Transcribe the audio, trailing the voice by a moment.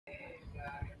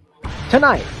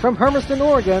Tonight, from Hermiston,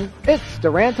 Oregon, it's the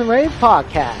Rant N Rave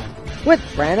Podcast with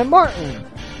Brandon Martin,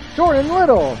 Jordan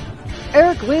Little,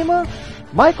 Eric Lima,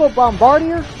 Michael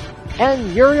Bombardier,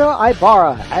 and Uriel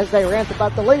Ibarra as they rant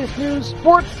about the latest news,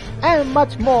 sports, and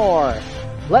much more.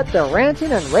 Let the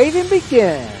ranting and raving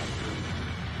begin.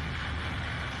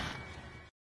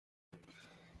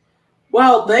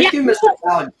 Well, thank you, Mr.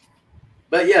 Alex.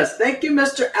 But yes, thank you,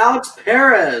 Mr. Alex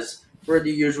Perez, for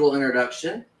the usual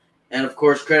introduction. And, of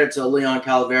course, credit to Leon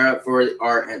Calavera for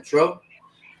our intro.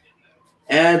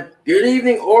 And good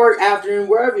evening or afternoon,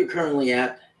 wherever you're currently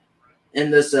at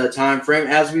in this time frame,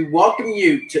 as we welcome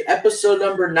you to episode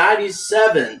number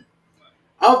 97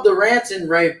 of the Rant N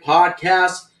Rave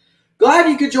Podcast. Glad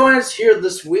you could join us here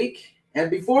this week.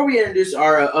 And before we introduce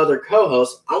our other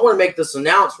co-hosts, I want to make this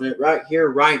announcement right here,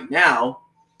 right now.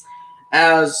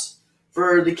 As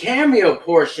for the cameo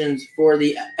portions for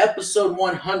the episode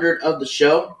 100 of the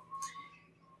show,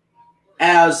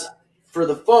 as for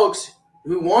the folks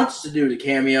who wants to do the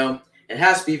cameo, it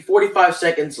has to be 45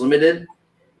 seconds limited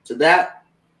to that.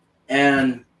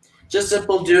 And just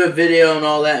simple, do a video and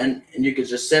all that, and you can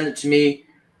just send it to me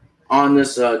on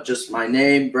this, just my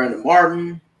name, Brandon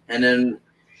Martin, and then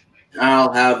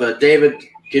I'll have David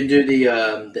can do the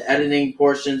editing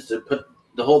portions to put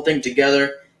the whole thing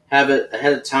together, have it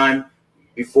ahead of time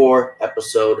before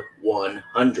episode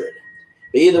 100.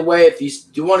 But either way, if you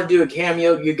do want to do a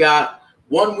cameo, you got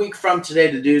 1 week from today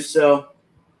to do so.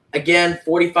 Again,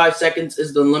 45 seconds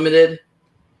is the limited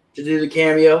to do the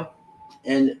cameo.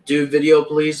 And do video,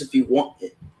 please, if you want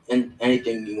it, and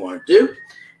anything you want to do.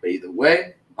 But either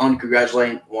way, on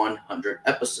congratulating 100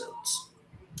 episodes.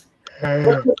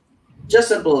 Just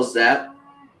simple as that.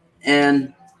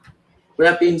 And with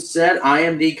that being said, I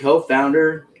am the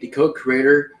co-founder, the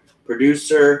co-creator,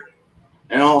 producer,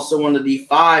 and also one of the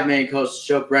 5 main hosts of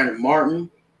the show, Brandon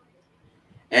Martin.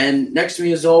 And next to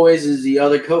me, as always, is the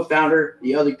other co-founder,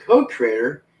 the other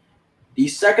co-creator, the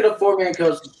second of 4 main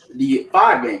hosts, the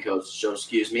 5 main hosts of the show,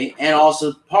 excuse me, and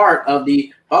also part of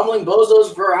the Bumbling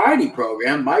Bozos Variety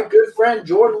Program, my good friend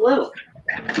Jordan Little.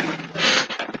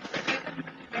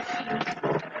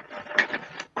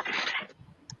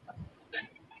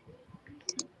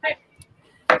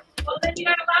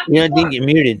 Yeah, I think you're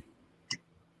muted.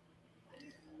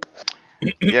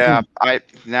 Yeah,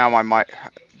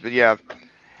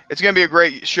 it's going to be a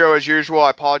great show as usual. I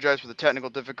apologize for the technical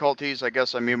difficulties. I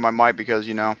guess I muted my mic because,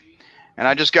 and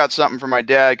I just got something from my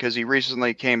dad because he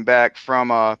recently came back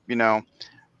from a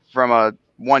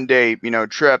 1-day,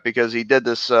 trip because he did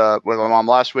this with my mom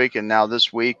last week and now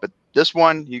this week. But this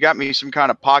one, you got me some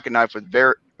kind of pocket knife with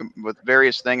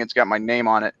various things. It's got my name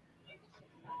on it.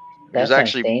 That's it's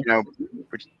actually,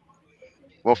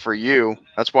 well, for you,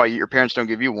 that's why your parents don't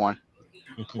give you one.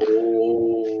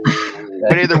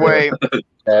 But either way,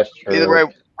 we're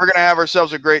going to have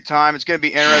ourselves a great time. It's going to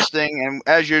be interesting. And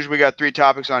as usual, we got 3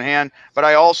 topics on hand. But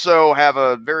I also have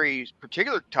a very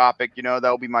particular topic, that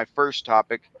will be my first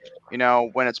topic,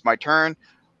 when it's my turn.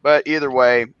 But either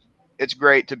way, it's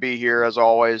great to be here as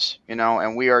always,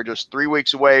 and we are just 3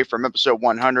 weeks away from episode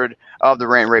 100 of the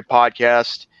Rant N Rave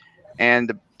Podcast. And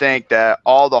to think that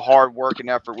all the hard work and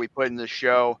effort we put in this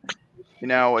show,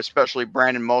 especially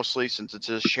Brandon mostly since it's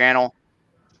his channel.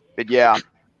 But yeah,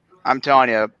 I'm telling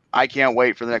you, I can't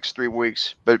wait for the next 3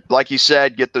 weeks. But like you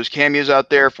said, get those cameos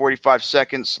out there, 45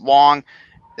 seconds long.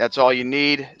 That's all you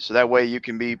need. So that way you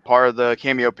can be part of the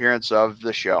cameo appearance of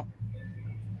the show.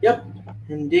 Yep,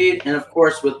 indeed. And of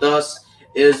course, with us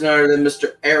is none other than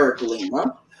Mr. Eric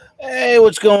Lima. Hey,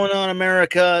 what's going on,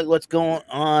 America? What's going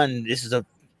on? This is a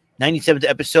 97th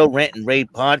episode, Rant N Rave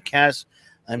Podcast.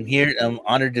 I'm here. I'm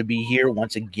honored to be here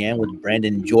once again with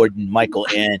Brandon, Jordan, Michael,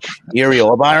 and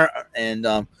Uriel Ibarra. And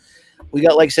we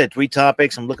got, like I said, 3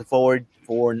 topics. I'm looking forward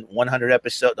for the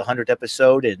 100th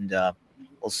episode, and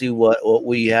we'll see what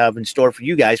we have in store for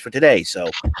you guys for today. So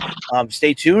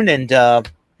stay tuned and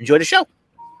enjoy the show.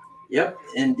 Yep,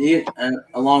 indeed. And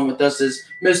along with us is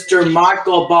Mr.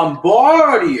 Michael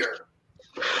Bombardier.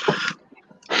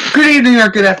 Good evening or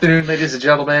good afternoon, ladies and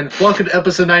gentlemen. Welcome to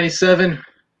episode 97.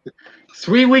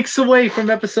 3 weeks away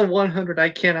from episode 100. I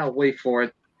cannot wait for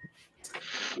it.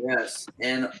 Yes,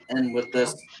 and with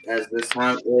us as this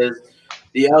time is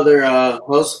the other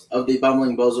host of the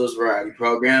Bumbling Bozos Variety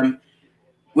Program,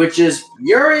 which is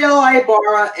Uriel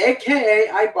Ibarra,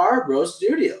 a.k.a. Ibarra Bro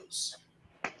Studios.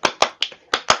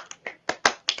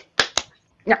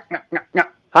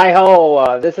 Hi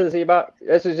ho! This is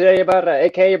Jay Ibarra,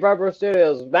 aka Barbara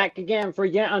Studios, back again for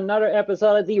yet another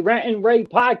episode of the Rant N Rave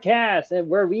Podcast, and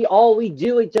where we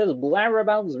do is just blabber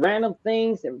about random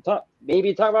things and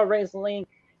maybe talk about wrestling,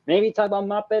 maybe talk about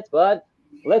Muppets, but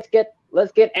let's get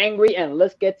let's get angry and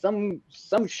let's get some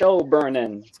show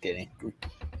burning. Let's get angry.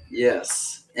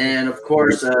 Yes, and of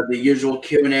course the usual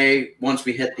Q&A once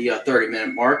we hit the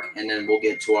 30-minute mark, and then we'll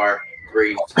get to our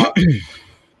 3 topics.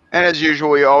 And as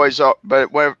usual, we always, but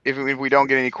if we don't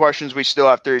get any questions, we still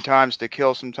have 30 times to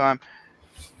kill some time.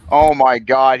 Oh my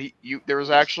God! There was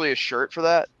actually a shirt for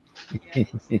that.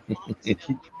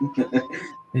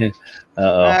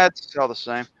 That's all the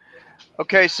same.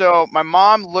 Okay, so my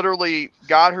mom literally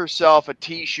got herself a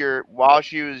T-shirt while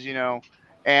she was,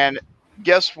 and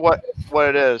guess what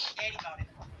it is?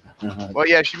 Well,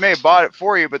 yeah, she may have bought it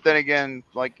for you, but then again,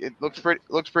 like it looks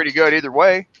pretty good either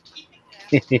way.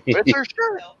 But it's her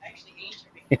shirt.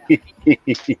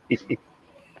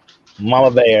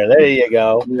 Mama Bear, there you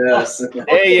go. Yes.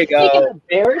 There you go.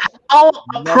 Bears? How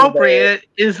appropriate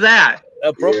is that?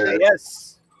 Appropriate, yes.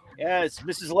 Yes,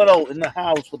 Mrs. Little in the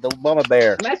house with the Mama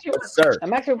Bear. Yes, sir.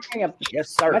 I'm actually wearing Yes,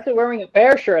 sir. a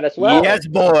bear shirt as well. Yes,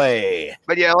 boy.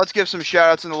 But yeah, let's give some shout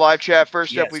outs in the live chat.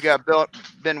 First Yes. up, we got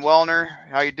Ben Wellner.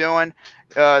 How you doing?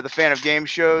 The fan of game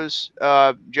shows.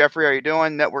 Jeffrey, how you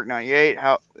doing? Network 98.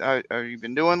 How have you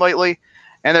been doing lately?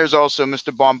 And there's also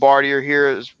Mr. Bombardier here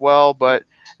as well. But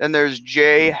then there's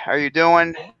Jay. How you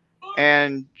doing?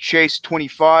 And Chase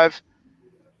 25.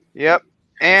 Yep.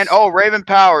 And Raven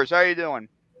Powers. How you doing?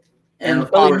 And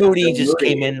Billy Moody just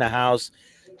came in the house.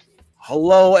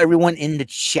 Hello, everyone in the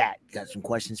chat. Got some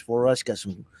questions for us. Got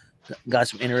some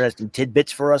interesting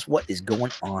tidbits for us. What is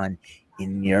going on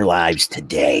in your lives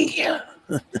today?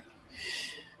 But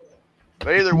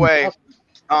either way,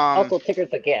 Also,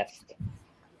 Tigger's a guest.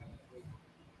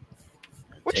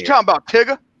 what you talking about,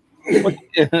 Tigger? What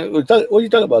are you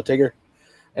talking about, Tigger?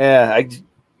 Yeah,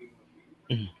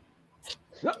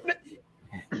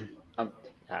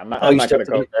 I'm not going to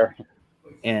go there.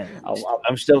 And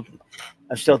I'm still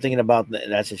thinking about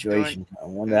that situation. I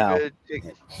wonder how.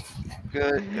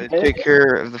 Good. Take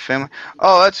care of the family.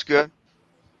 Oh, that's good.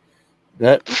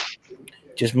 That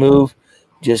just move.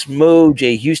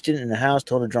 Jay Houston in the house.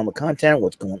 Total drama content.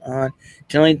 What's going on?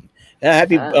 Telling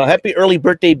happy early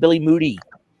birthday, Billy Moody.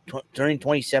 Turning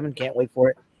 27. Can't wait for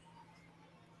it.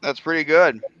 That's pretty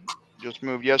good. Just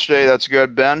moved yesterday. That's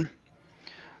good, Ben.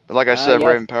 But like I said, yes.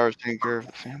 Raven Powers taking care of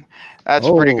the family. That's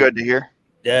pretty good to hear.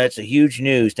 That's a huge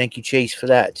news. Thank you, Chase, for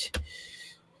that.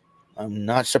 I'm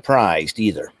not surprised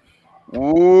either.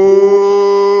 Ooh,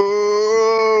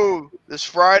 this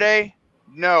Friday?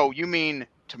 No, you mean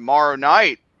tomorrow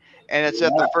night. And it's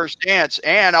at the First Dance.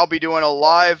 And I'll be doing a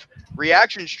live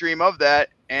reaction stream of that.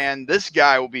 And this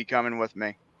guy will be coming with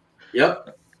me.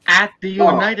 Yep. At the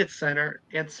United Center.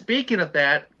 And speaking of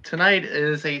that, tonight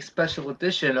is a special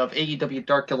edition of AEW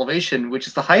Dark Elevation, which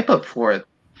is the hype up for it.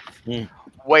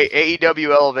 Wait,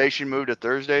 AEW Elevation moved to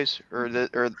Thursdays? Or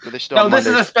are they still No, on this Mondays?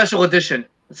 is a special edition.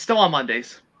 It's still on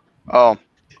Mondays. Oh.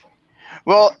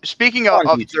 Well, speaking of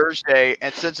Thursday,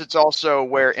 and since it's also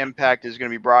where Impact is going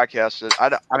to be broadcasted,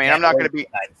 I'm not going to be...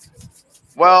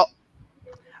 Well,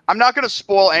 I'm not going to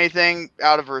spoil anything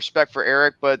out of respect for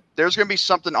Eric, but there's going to be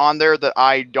something on there that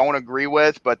I don't agree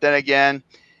with. But then again,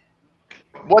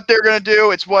 what they're going to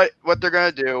do, it's what they're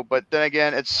going to do. But then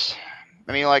again, it's...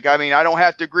 I don't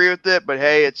have to agree with it, but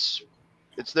hey, it's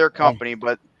their company.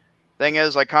 But thing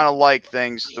is, I kind of like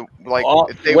things like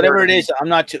whatever it is. I'm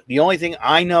not. The only thing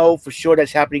I know for sure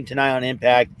that's happening tonight on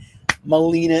Impact,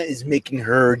 Melina is making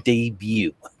her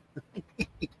debut.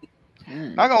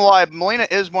 Not gonna lie, Melina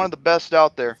is one of the best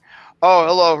out there. Oh,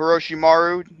 hello,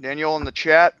 Hiroshimaru, Daniel in the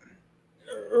chat.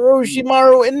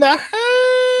 Hiroshimaru in the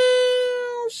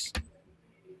house.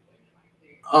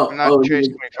 I'm not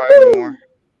chasing 25 anymore.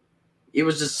 He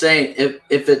was just saying if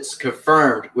it's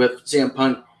confirmed with CM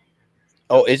Punk.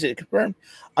 Oh, is it confirmed?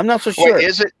 I'm not so sure. Wait,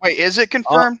 is it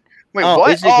confirmed? Wait, what?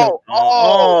 what?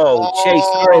 Chase,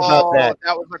 sorry about that.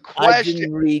 That was a question. I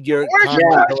didn't read your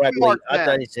comment correctly. I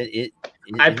thought it said it.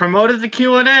 I promoted the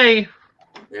Q&A.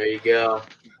 There you go.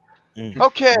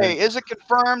 Okay, is it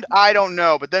confirmed? I don't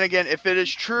know. But then again, if it is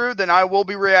true, then I will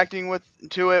be reacting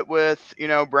to it with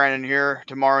Brandon here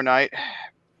tomorrow night.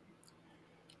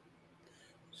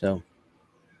 So.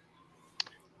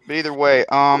 But either way,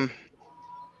 Paul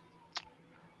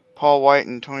White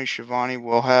and Tony Schiavone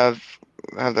will have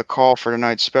the call for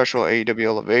tonight's special AEW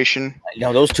Elevation.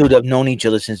 No, those two have known each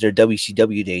other since their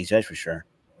WCW days. That's for sure.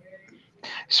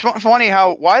 It's funny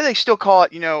why they still call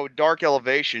it Dark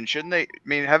Elevation. Shouldn't they?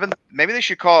 Maybe they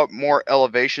should call it more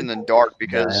Elevation than Dark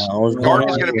because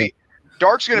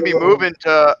Dark's going to be moving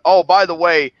to. Oh, by the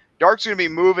way, Dark's going to be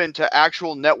moving to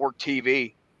actual network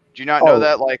TV. Do you not know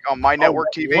that? Like on my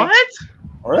network TV. What?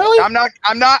 Really? I'm not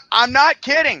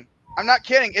kidding. I'm not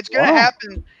kidding. It's gonna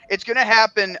happen. It's going to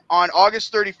happen on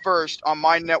August 31st on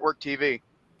my network TV.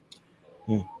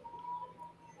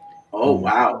 Oh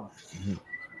wow!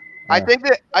 I think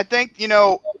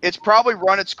it's probably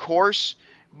run its course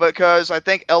because I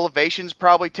think Elevation's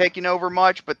probably taking over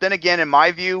much. But then again, in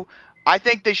my view, I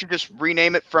think they should just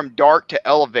rename it from Dark to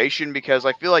Elevation because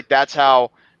I feel like that's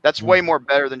way more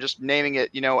better than just naming it,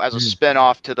 as a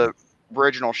spinoff to the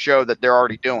original show that they're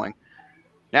already doing.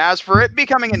 Now, as for it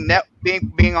becoming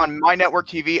being on my network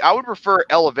TV, I would prefer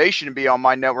Elevation to be on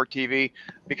my network TV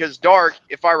because Dark,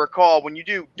 if I recall, when you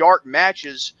do Dark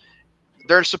matches,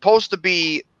 they're supposed to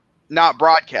be not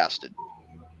broadcasted.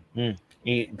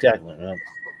 Exactly.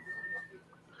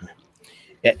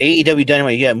 Yeah, AEW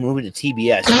Dynamite. Yeah, moving to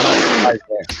TBS.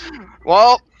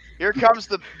 Well, here comes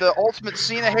the ultimate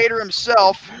Cena hater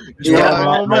himself,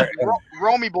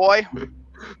 Romy boy.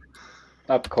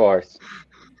 Of course.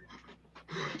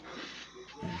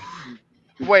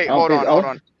 Wait, hold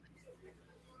on.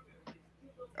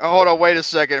 Hold on, wait a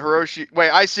second, Hiroshi.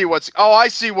 Wait, I see what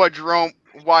Jerome.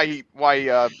 Why he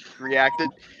reacted.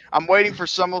 I'm waiting for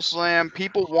SummerSlam.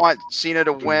 People want Cena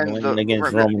to win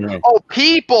against Roman Reigns. Oh,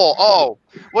 people. Oh,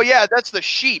 well, yeah, that's the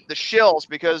sheep, the shills,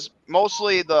 because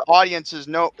mostly the audience is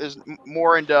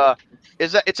more into.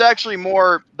 It's actually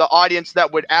more the audience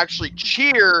that would actually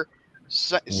cheer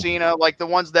Cena, like the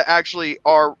ones that actually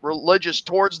are religious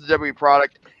towards the WWE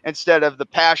product instead of the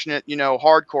passionate,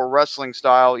 hardcore wrestling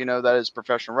style, that is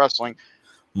professional wrestling.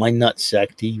 My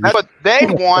nutsack TV. That's what they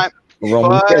want.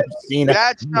 Roman Cena.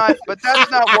 That's not what.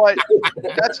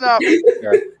 That's not. You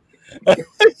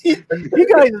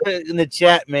guys in the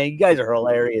chat, man. You guys are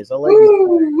hilarious. I like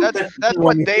you. That's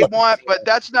what they want, but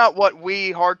that's not what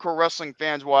we hardcore wrestling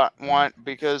fans want.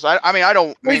 Because I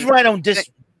don't. The reason why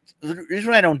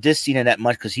I don't diss Cena that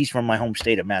much because he's from my home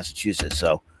state of Massachusetts.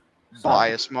 So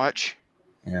bias much.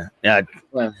 Yeah.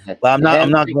 Well, I'm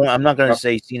not going to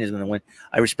say Cena's going to win.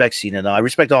 I respect Cena though. I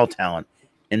respect all talent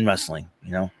in wrestling.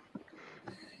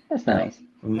 That's nice.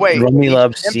 Wait, Romy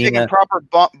loves Cena. Taking proper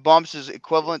bumps is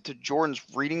equivalent to Jordan's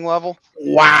reading level.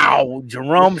 Wow,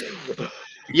 Jerome.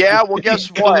 Yeah, well, guess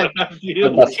what?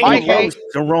 I hate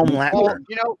Jerome Latner.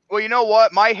 You know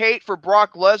what? My hate for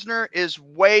Brock Lesnar is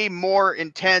way more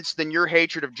intense than your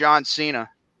hatred of John Cena.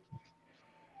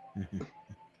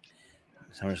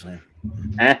 Seriously.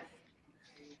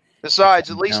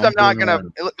 Besides, at least I'm not gonna.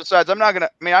 I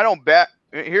mean, I don't bet.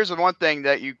 Here's the one thing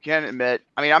that you can admit.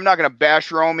 I mean, I'm not going to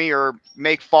bash Romy or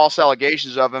make false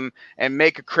allegations of him and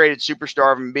make a created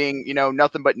superstar of him being,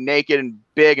 nothing but naked and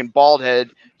big and bald head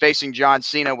facing John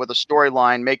Cena with a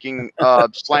storyline making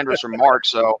slanderous remarks.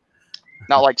 So,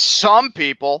 not like some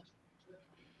people,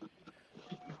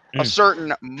 a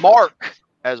certain mark,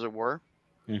 as it were.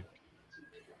 And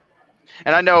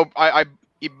I know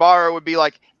Ibarra would be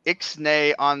like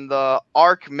Ixnay on the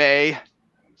Arc May.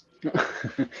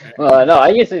 Well, no, I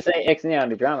usually say Ixnay on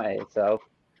the drama, so.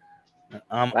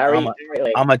 I'm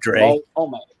a Dre. Oh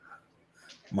my.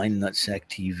 My nutsack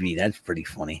TV. That's pretty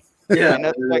funny.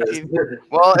 Yeah.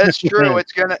 Well, it's true.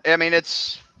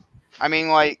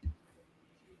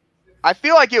 I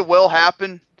feel like it will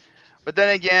happen, but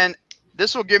then again,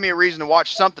 this will give me a reason to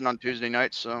watch something on Tuesday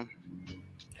night. So.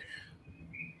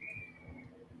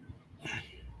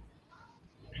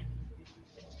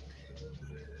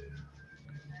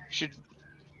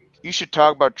 You should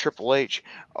talk about Triple H.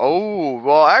 Oh,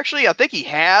 well, actually, I think he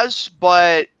has,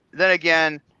 but then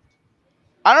again,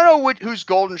 I don't know whose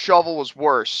golden shovel was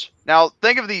worse. Now,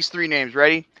 think of these three names.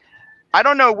 Ready? I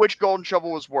don't know which golden shovel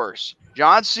was worse.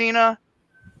 John Cena,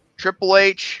 Triple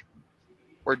H,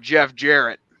 or Jeff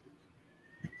Jarrett.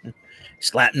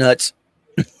 Slap nuts.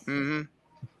 Mm-hmm.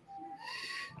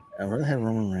 Where the hell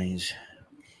Roman Reigns?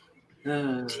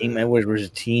 Team Edwards versus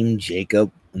Team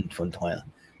Jacob from Twilight.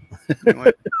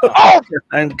 Oh!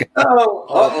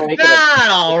 Not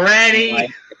already.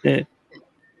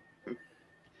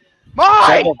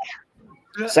 Mike!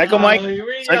 Psycho Mike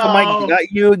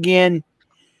got you again.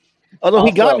 Although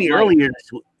he got me earlier.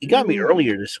 He got me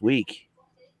earlier this week.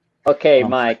 Okay,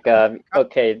 Mike.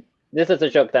 Okay, this is a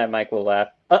joke that Mike will laugh.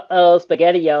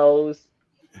 SpaghettiOs.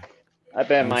 I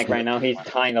bet Mike right now he's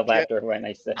dying of laughter when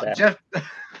I said that.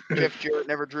 Jeff Jarrett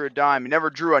never drew a dime. He never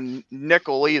drew a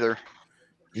nickel either.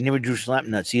 He never drew slap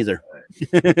nuts either.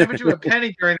 Never drew a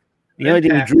penny during. The only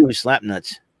thing he drew was slap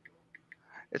nuts.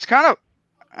 It's kind of,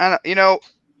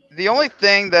 the only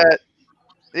thing that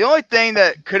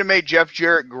could have made Jeff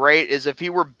Jarrett great is if he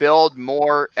were billed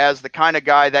more as the kind of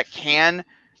guy that can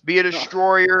be a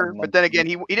destroyer. But then again,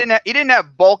 he didn't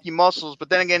have bulky muscles. But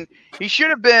then again, he should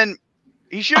have had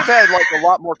like a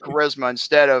lot more charisma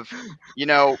instead of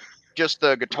just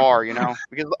the guitar,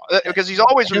 because he's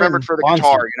always remembered for the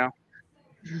guitar,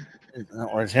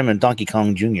 Or it's him and Donkey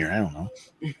Kong Jr. I don't know.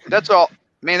 That's all.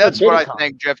 Man, that's what I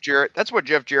think, Jeff Jarrett. That's what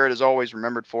Jeff Jarrett is always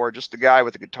remembered for, just the guy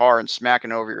with the guitar and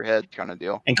smacking over your head kind of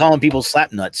deal. And calling people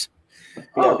slap nuts.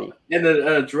 Oh, and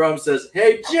the drum says,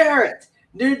 "Hey, Jarrett,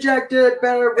 New Jack did it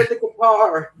better with the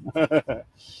guitar."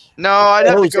 No, I'd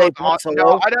have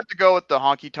to go with the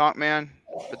Honky Tonk Man.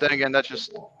 But then again, that's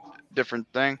just a different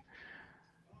thing.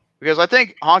 Because I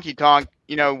think Honky Tonk,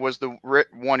 was the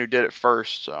one who did it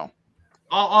first. So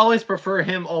I'll always prefer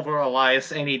him over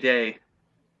Elias any day.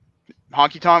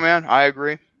 Honky Tonk Man, I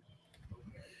agree.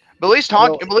 But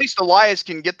at least Elias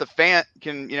can get the fan,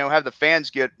 have the fans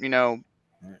can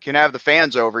have the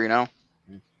fans over,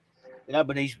 Yeah,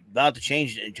 but he's about to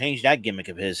change that gimmick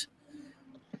of his.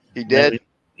 He did.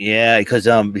 Yeah, because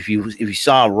if you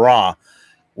saw Raw,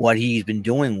 what he's been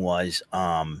doing was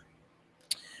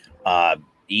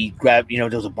he grabbed, there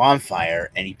was a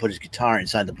bonfire and he put his guitar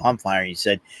inside the bonfire and he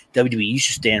said, "WWE, you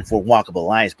should stand for Walk of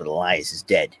Elias, but Elias is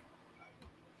dead."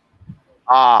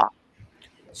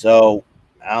 So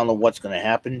I don't know what's going to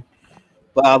happen,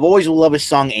 but I've always loved his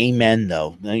song "Amen."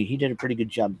 Though he did a pretty good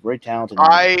job, very talented.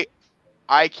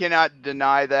 I cannot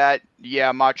deny that.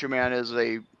 Yeah, Macho Man is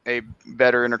a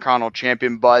better Intercontinental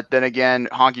Champion, but then again,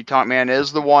 Honky Tonk Man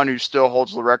is the one who still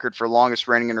holds the record for longest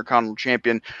reigning Intercontinental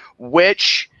Champion,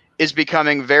 which is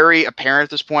becoming very apparent at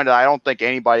this point. That I don't think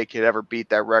anybody could ever beat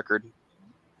that record,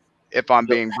 if I'm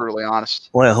being brutally honest.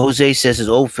 Well, Jose says his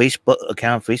old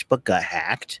Facebook got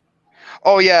hacked.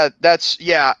 Oh yeah,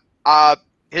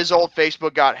 his old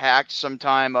Facebook got hacked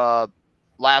sometime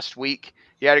last week.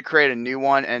 He had to create a new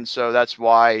one, and so that's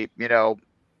why,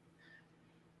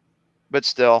 but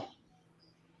still.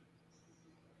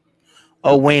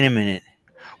 Oh, wait a minute.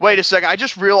 Wait a second. I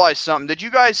just realized something. Did you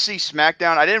guys see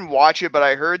SmackDown? I didn't watch it, but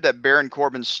I heard that Baron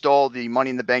Corbin stole the Money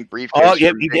in the Bank briefcase. Oh,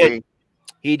 yep, he did.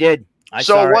 He did.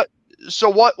 So what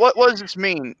does this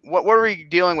mean? What are we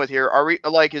dealing with here? Are we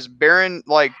is Baron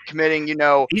committing, he's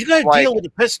going to deal with the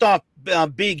pissed off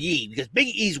Big E, because Big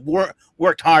E's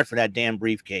worked hard for that damn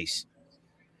briefcase.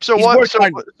 So what's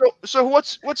going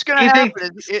to happen?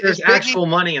 There's actual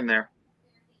money in there.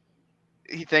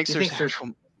 He thinks there's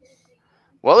actual.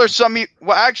 Well, there's some.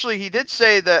 Well, actually, he did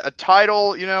say that a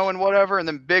title, and whatever, and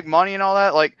then big money and all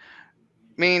that.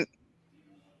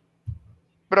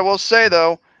 But I will say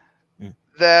though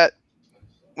that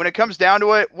when it comes down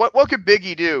to it, what could Big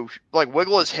E do?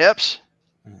 Wiggle his hips?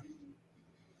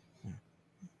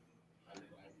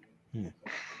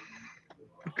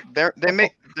 They're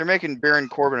making Baron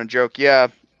Corbin a joke. Yeah.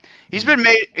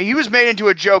 He was made into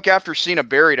a joke after Cena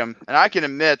buried him, and I can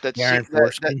admit that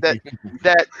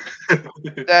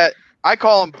that I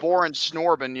call him Borin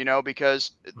Snorbin,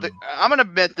 because I'm gonna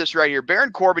admit this right here.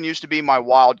 Baron Corbin used to be my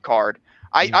wild card.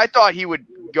 I thought he would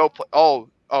go play. Oh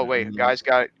wait, guys,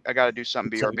 I gotta do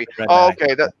something. BRB. Oh,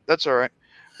 okay, that's all right.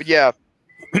 But yeah,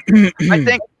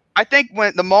 I think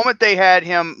when the moment they had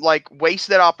him waste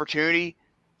that opportunity,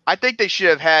 I think they should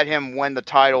have had him win the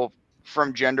title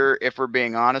from Gender, if we're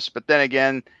being honest. But then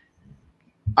again,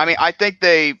 I think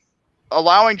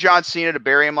allowing John Cena to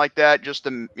bury him like that, just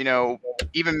to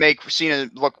even make Cena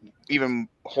look even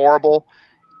horrible,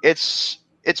 it's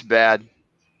bad.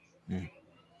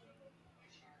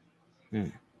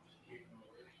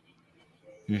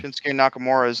 Shinsuke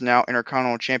Nakamura is now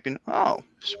Intercontinental Champion. Oh,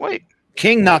 sweet.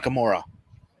 King Nakamura.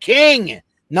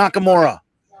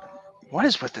 What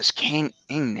is with this King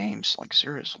names?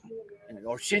 Seriously.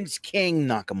 Or Shin's King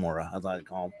Nakamura, I thought I'd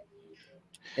call him.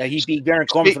 Yeah, he beat Baron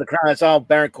Corbin for the crown. That's how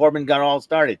Baron Corbin got all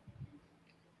started.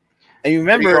 And you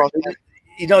remember,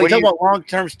 you talk about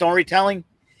long-term storytelling.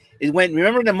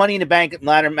 Remember the Money in the Bank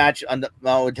ladder match on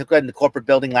it took place in the corporate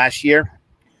building last year,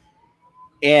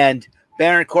 and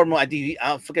Baron Corbin, I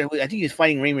think he was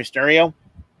fighting Rey Mysterio,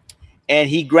 and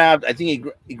he grabbed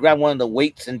one of the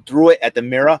weights and threw it at the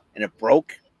mirror, and it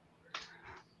broke.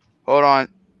 Hold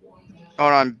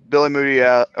on, Billy Moody.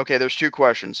 Okay, there's two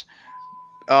questions.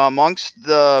 Amongst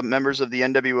the members of the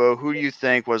NWO, who do you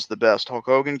think was the best, Hulk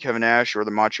Hogan, Kevin Nash, or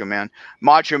the Macho Man?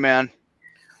 Macho Man.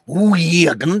 Oh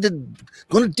yeah, gonna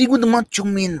dig with the Macho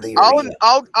Man there.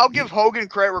 I'll give Hogan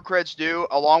credit where credit's due,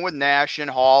 along with Nash and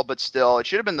Hall, but still, it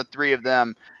should have been the three of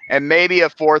them, and maybe a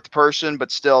fourth person,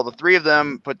 but still, the three of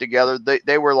them put together,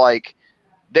 they were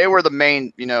the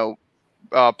main,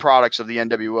 products of the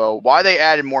NWO. Why they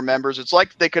added more members? It's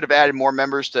like they could have added more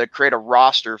members to create a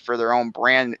roster for their own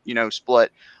brand,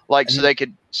 split. So they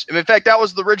could. In fact, that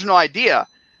was the original idea.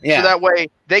 Yeah. So that way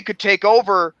they could take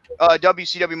over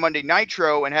WCW Monday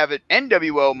Nitro and have it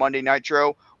NWO Monday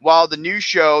Nitro, while the new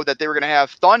show that they were going to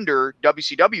have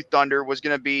WCW Thunder, was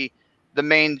going to be the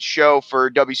main show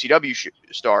for WCW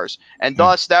stars, and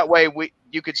thus that way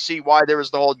you could see why there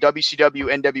was the whole WCW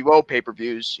NWO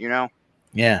pay-per-views. You know.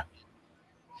 Yeah.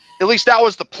 At least that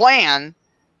was the plan,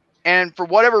 and for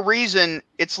whatever reason,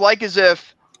 it's like as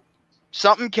if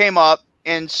something came up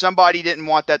and somebody didn't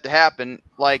want that to happen.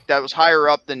 Like that was higher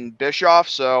up than Bischoff.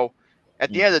 So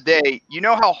at the end of the day, you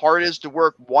know how hard it is to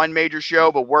work one major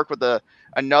show, but work with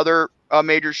another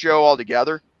major show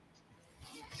altogether.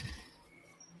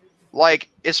 Like,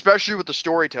 especially with the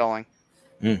storytelling.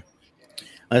 I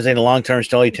was saying the long-term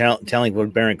storytelling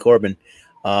with Baron Corbin,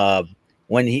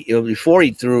 before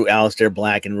he threw Aleister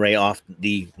Black and Ray off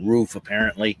the roof,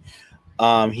 apparently,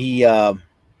 he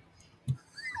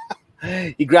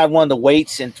grabbed one of the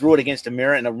weights and threw it against the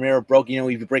mirror, and the mirror broke. You know,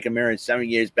 if you break a mirror in 7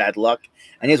 years, bad luck.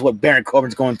 And here's what Baron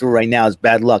Corbin's going through right now is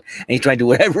bad luck, and he's trying to do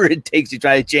whatever it takes to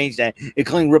try to change that,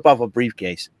 including rip off a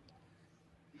briefcase.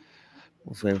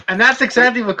 And that's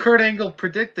exactly what Kurt Angle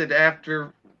predicted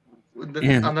on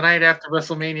the night after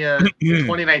WrestleMania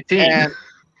 2019.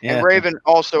 And Raven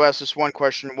also asked us one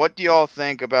question. What do y'all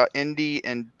think about Indy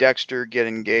and Dexter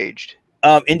getting engaged?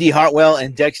 Indy Hartwell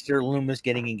and Dexter Lumis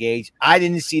getting engaged. I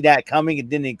didn't see that coming and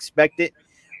didn't expect it,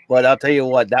 but I'll tell you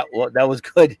what, that was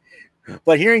good.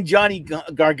 But hearing Johnny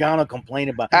Gargano complain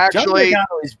about Johnny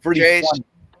Gargano is pretty fun.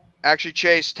 Actually,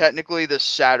 Chase, technically this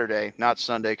Saturday, not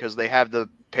Sunday, because they have the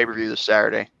pay-per-view this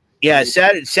Saturday. Yeah,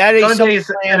 Saturday. Sunday's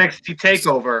NXT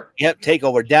TakeOver. Yep,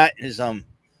 TakeOver. That is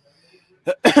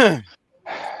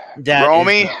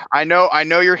Romy, I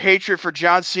know your hatred for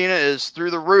John Cena is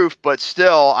through the roof, but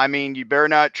still, I mean, you better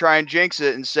not try and jinx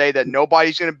it and say that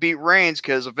nobody's going to beat Reigns,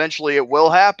 because eventually it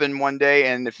will happen one day,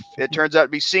 and if it turns out to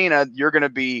be Cena, you're going to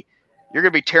be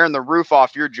tearing the roof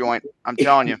off your joint. I'm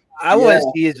telling you. I want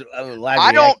to see his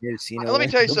live reaction. Let me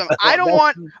tell you something. I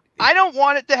don't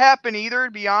want it to happen either,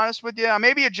 to be honest with you. I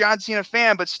may be a John Cena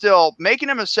fan, but still, making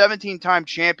him a 17-time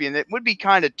champion, it would be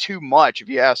kind of too much if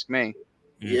you ask me.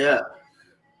 Yeah.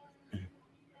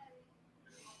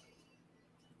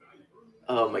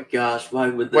 Oh my gosh! Why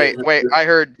would they? Wait! I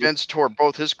heard Vince tore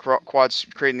both his quads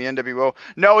creating the NWO.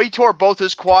 No, he tore both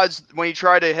his quads when he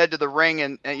tried to head to the ring,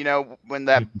 and you know, when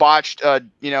that botched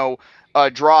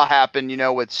draw happened, you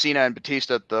know, with Cena and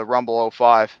Batista at the Rumble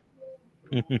 05.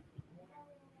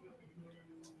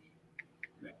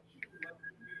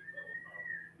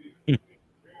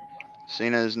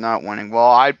 Cena is not winning.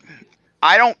 Well,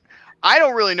 I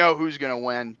don't really know who's gonna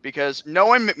win, because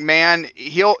knowing McMahon,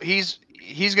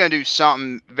 he's going to do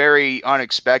something very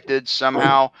unexpected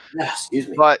somehow. Excuse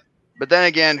me. But then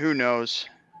again, who knows?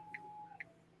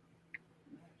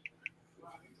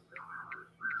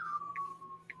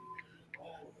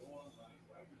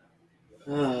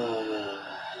 And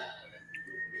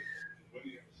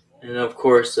of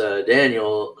course,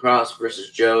 Daniel Cross versus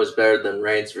Joe is better than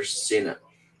Reigns versus Cena.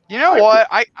 You know what?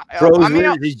 I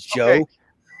mean, Joe.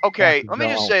 Okay, let me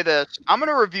just say this. I'm going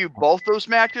to review both those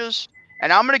matches,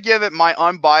 and I'm going to give it my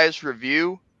unbiased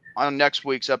review on next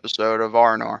week's episode of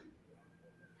R&R.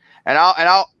 And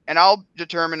I'll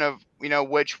determine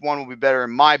which one will be better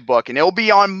in my book, and it'll be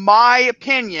on my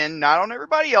opinion, not on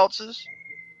everybody else's.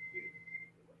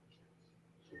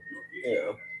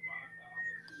 Yeah.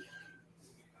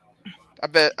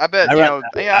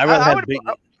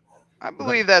 I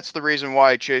believe that's the reason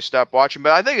why Chase stopped watching,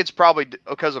 but I think it's probably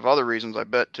because of other reasons, I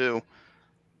bet too.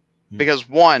 Because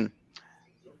one,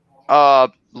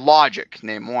 logic,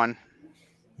 name one.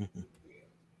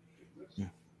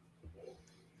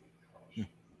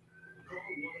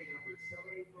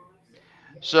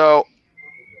 So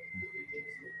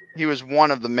he was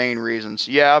one of the main reasons.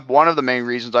 Yeah, one of the main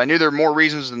reasons. I knew there were more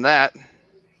reasons than that.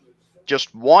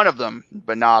 Just one of them,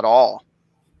 but not all.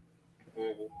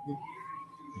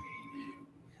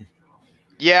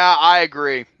 Yeah, I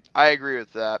agree. I agree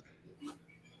with that.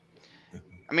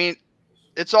 I mean,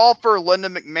 it's all for Linda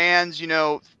McMahon's,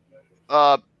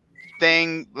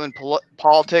 thing in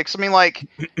politics. I mean, like,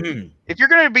 if you're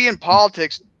going to be in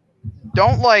politics,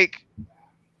 don't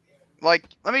let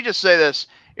me just say this.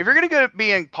 If you're going to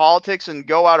be in politics and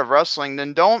go out of wrestling,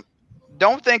 then don't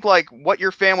think like what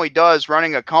your family does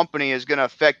running a company is going to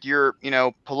affect your,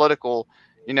 political,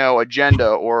 agenda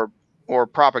or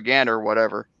propaganda or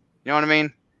whatever. You know what I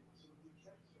mean?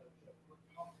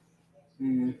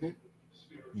 Mm-hmm.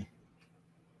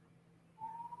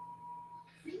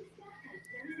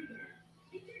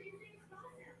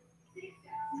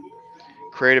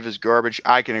 Creative is garbage.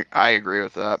 I agree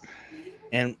with that.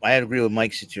 And I agree with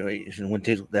Mike's situation. When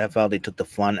that's how they took the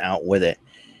fun out with it.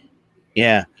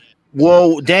 Yeah.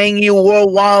 Whoa, dang you,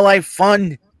 World Wildlife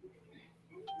Fund.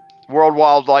 World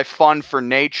Wildlife Fund for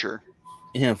nature.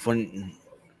 Yeah, fun.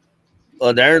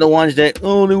 they're the ones that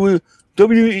they were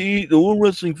WE, the World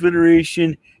Wrestling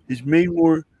Federation, has made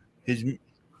more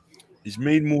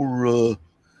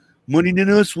money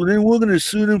than us. Well, then we're gonna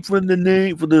sue them for the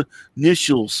name, for the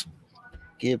initials.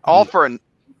 All for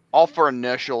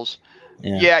initials.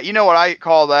 Yeah, you know what I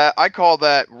call that? I call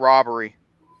that robbery,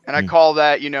 and I call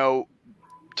that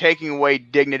taking away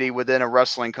dignity within a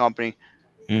wrestling company.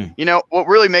 You know what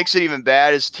really makes it even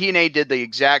bad is TNA did the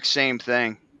exact same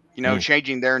thing.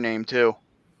 Changing their name too.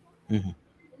 I'd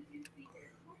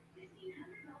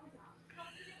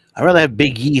rather have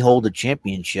Big E hold the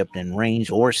championship than Reigns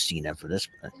or Cena for this.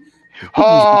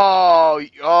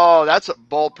 Oh, that's a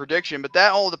bold prediction, but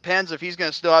that all depends if he's going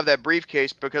to still have that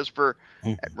briefcase because for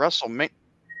at WrestleMania,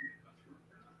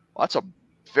 that's a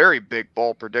very big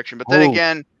bold prediction. But then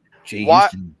again, why?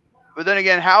 But then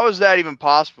again, how is that even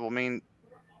possible? I mean,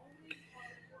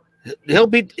 he'll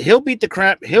beat the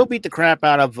crap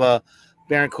out of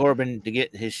Baron Corbin to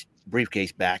get his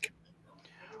briefcase back.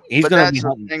 He's going to be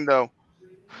the thing, though.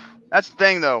 That's the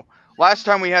thing, though. Last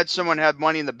time we had someone have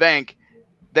Money in the Bank,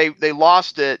 they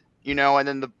lost it, and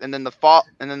then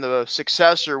the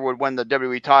successor would win the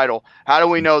WWE title. How do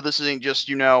we know this isn't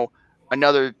just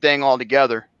another thing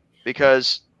altogether?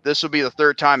 Because this will be the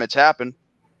third time it's happened.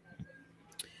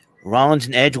 Rollins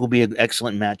and Edge will be an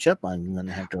excellent matchup. I'm going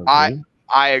to have to agree.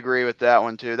 I agree with that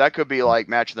one too. That could be like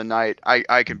match of the night.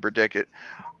 I can predict it.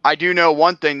 I do know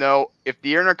one thing though. If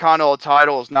the Intercontinental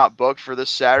title is not booked for this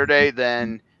Saturday,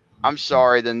 then I'm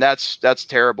sorry. Then that's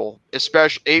terrible.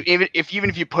 Especially even if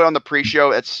you put on the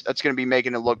pre-show, that's going to be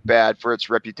making it look bad for its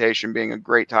reputation being a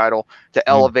great title to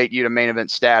elevate you to main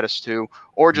event status too,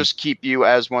 or just keep you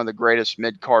as one of the greatest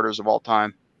mid-carders of all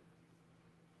time.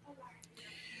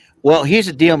 Well, here's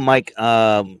the deal, Mike.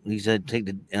 He said take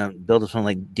the build us on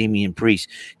like Damian Priest.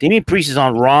 Damian Priest is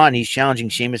on Raw and he's challenging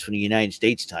Sheamus for the United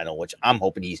States title, which I'm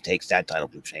hoping he takes that title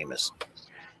from Sheamus.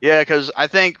 Yeah, because I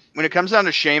think when it comes down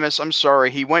to Sheamus, I'm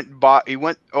sorry, he went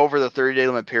over the 30-day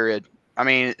limit period. I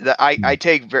mean, I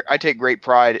take great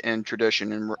pride in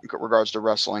tradition in regards to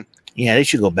wrestling. Yeah, they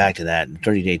should go back to that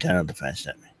 30-day title defense.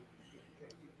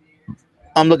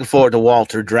 I'm looking forward to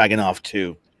Walter Dragunov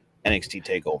too, NXT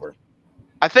Takeover.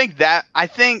 I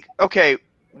think okay,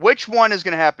 which one is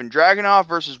going to happen? Dragunov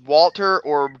versus Walter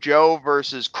or Joe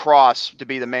versus Cross to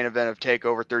be the main event of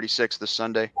Takeover 36 this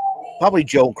Sunday? Probably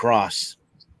Joe Cross.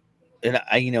 And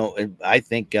I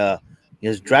think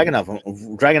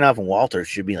Dragunov and Walter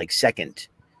should be like second.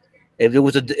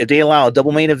 If they allow a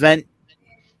double main event,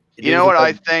 you know what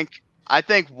I think? I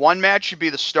think one match should be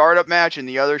the startup match and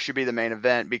the other should be the main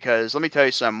event because let me tell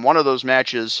you something. One of those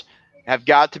matches have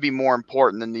got to be more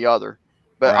important than the other.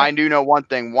 But right. I do know one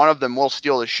thing. One of them will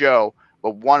steal the show,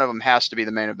 but one of them has to be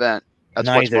the main event. That's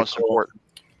what's most important.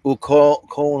 Cole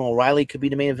and O'Reilly could be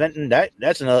the main event, and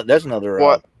that's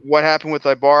another. What happened with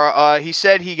Ibarra? He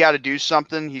said he got to do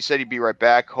something. He said he'd be right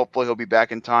back. Hopefully he'll be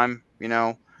back in time.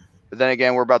 But then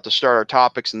again, we're about to start our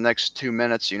topics in the next 2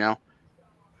 minutes.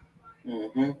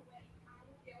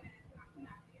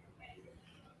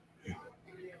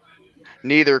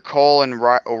 Neither Cole and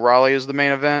O'Reilly is the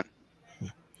main event.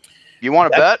 You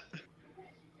want to bet?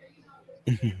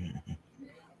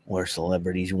 Where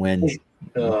celebrities win.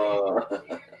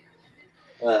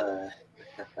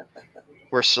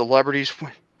 Where celebrities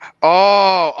win.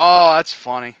 Oh, that's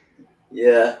funny.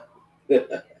 Yeah. Wait,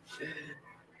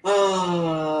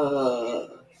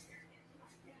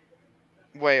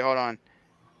 hold on.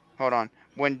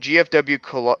 When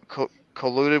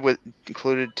GFW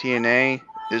included TNA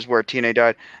is where TNA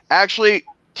died. Actually,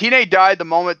 TNA died the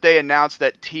moment they announced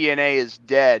that TNA is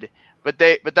dead. But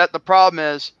the problem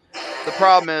is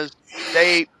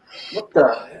they what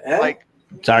the hell?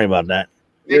 Sorry about that.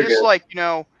 They You're just good.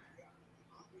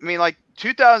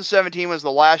 2017 was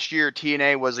the last year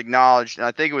TNA was acknowledged, and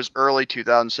I think it was early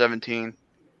 2017.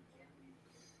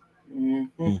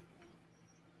 Mm-hmm.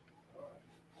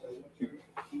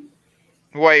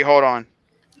 Wait, hold on.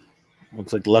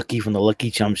 Looks like Lucky from the Lucky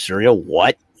Charm cereal.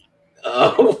 What?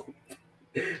 Oh.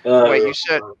 Wait,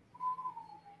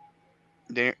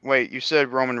 you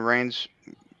said Roman Reigns.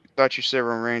 Thought you said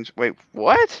Roman Reigns. Wait,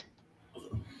 what?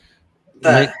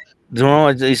 They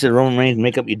said Roman Reigns,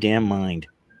 make up your damn mind.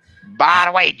 By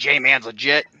the way, J-Man's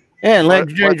legit. Yeah,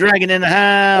 Legendary Dragon in the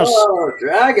house. Oh,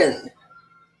 Dragon.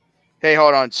 Hey,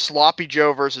 hold on. Sloppy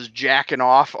Joe versus Jacking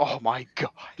Off. Oh, my God.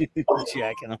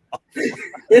 Jacking Off.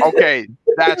 Okay,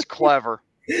 that's clever.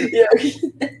 Yeah.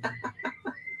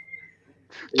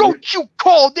 Don't you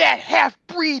call that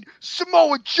half-breed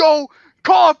Samoa Joe.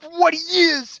 Call him for what he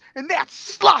is, and that's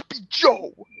Sloppy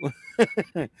Joe.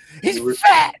 He's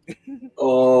fat.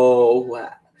 Oh,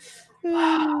 wow.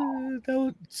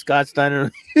 Scott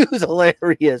Steiner, he was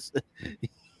hilarious.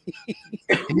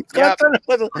 Scott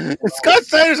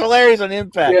Steiner's hilarious on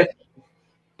Impact. Yeah.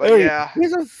 But yeah,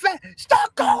 he's a fat.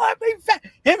 Stop calling me fat.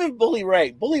 Him and Bully Ray.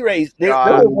 Bully Ray's they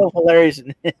were both hilarious.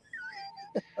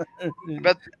 I mean,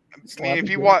 if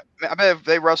you watch, I bet if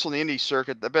they wrestle in the indie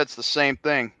circuit, I bet it's the same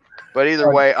thing. But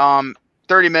either way,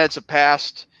 30 minutes have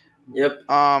passed. Yep.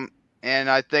 And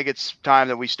I think it's time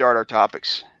that we start our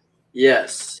topics.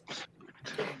 Yes.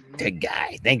 Tech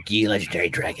guy. Thank you, Legendary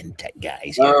Dragon Tech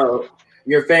guys. Oh,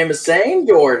 your famous saying,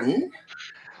 Jordan.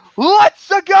 Let's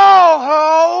go,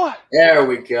 ho! There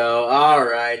we go. All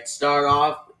right. Start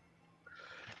off.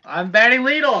 I'm batting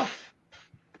leadoff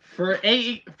for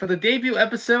the debut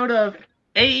episode of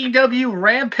AEW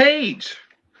Rampage.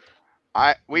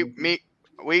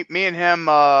 Me and him,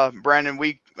 Brandon,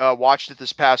 we watched it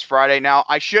this past Friday. Now,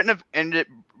 I shouldn't have ended it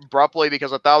abruptly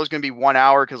because I thought it was going to be 1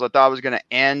 hour because I thought it was going to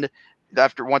end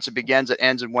once it begins, it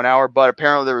ends in 1 hour. But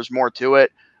apparently there was more to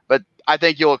it. But I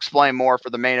think you'll explain more for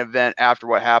the main event after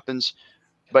what happens.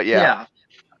 But yeah,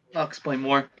 I'll explain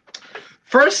more.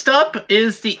 First up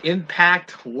is the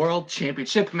Impact World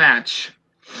Championship match.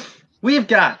 We've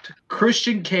got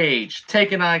Christian Cage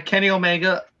taking on Kenny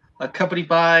Omega, accompanied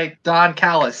by Don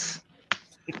Callis,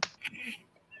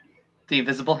 the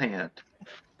Invisible Hand.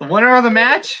 The winner of the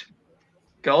match,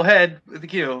 go ahead with the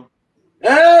cue.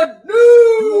 And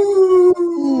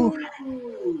new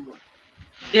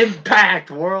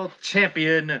Impact World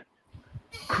Champion,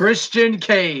 Christian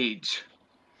Cage.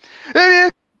 If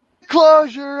you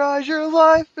close your eyes, your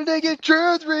life, and they get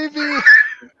truth revealed.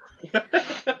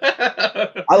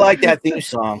 I like that theme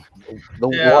song, the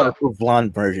Waterproof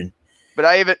Blonde version. But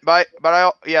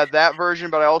that version.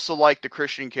 But I also like the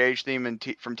Christian Cage theme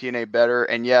from TNA better.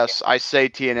 And yes, I say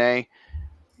TNA,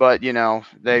 but you know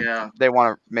they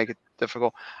want to make it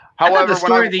difficult. However, the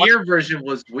story of the year version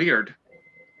was weird.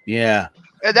 Yeah.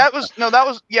 That was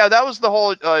the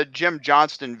whole Jim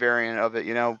Johnston variant of it,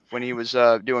 you know, when he was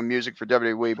doing music for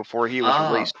WWE before he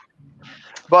was released.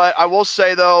 But I will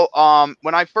say though,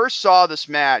 when I first saw this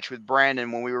match with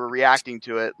Brandon when we were reacting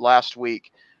to it last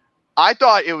week, I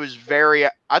thought it was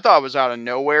out of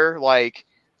nowhere. Like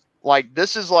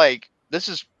this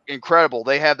is incredible.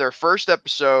 They have their first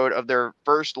episode of their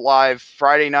first live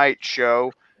Friday night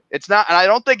show. It's not, and I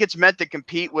don't think it's meant to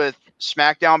compete with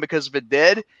SmackDown because if it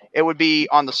did, it would be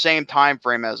on the same time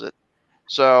frame as it.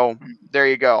 So there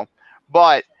you go.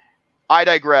 But I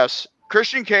digress.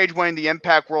 Christian Cage winning the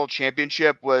Impact World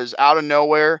Championship was out of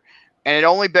nowhere, and it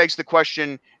only begs the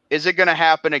question, is it going to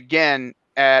happen again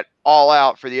at All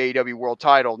Out for the AEW World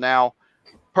title? Now,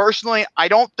 personally, I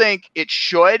don't think it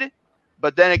should,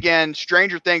 but then again,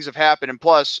 stranger things have happened, and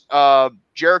plus,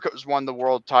 Jericho's won the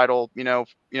world title, because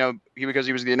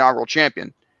he was the inaugural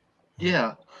champion.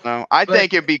 Yeah. I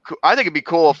think it'd be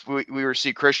cool if we were to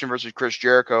see Christian versus Chris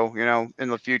Jericho, in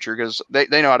the future because they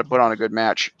know how to put on a good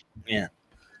match. Yeah.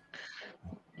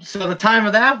 So the time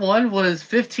of that one was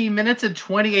 15 minutes and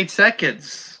 28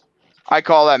 seconds. I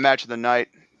call that match of the night.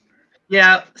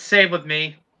 Yeah, same with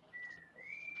me.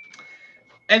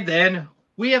 And then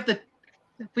we have the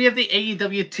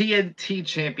AEW TNT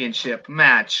Championship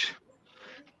match.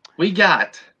 We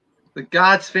got the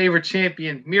God's favorite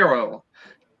champion Miro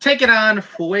taking on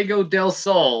Fuego del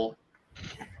Sol.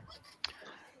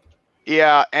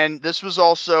 Yeah, and this was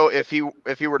also if he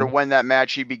were to win that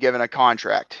match, he'd be given a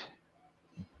contract.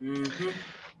 Mm-hmm.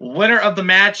 Winner of the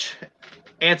match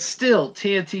and still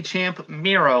TNT champ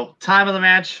Miro. Time of the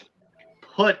match,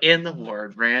 put in the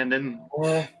word, Brandon.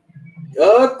 Quickie!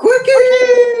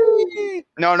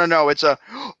 No, it's a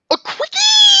quickie!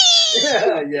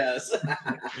 Yeah, yes.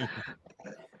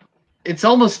 It's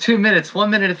almost 2 minutes,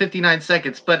 1 minute and 59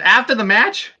 seconds. But after the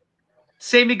match,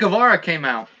 Sammy Guevara came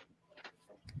out.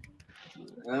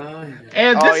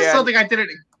 And this is something I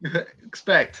didn't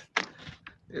expect.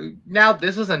 Now,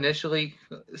 this was initially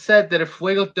said that if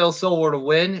Fuego del Sol were to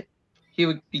win, he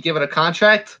would be given a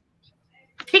contract.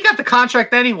 He got the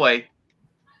contract anyway.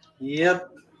 Yep.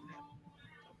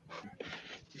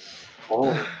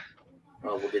 Oh,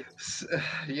 we'll get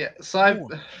So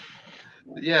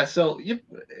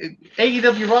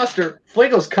AEW roster,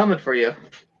 Fuego's coming for you.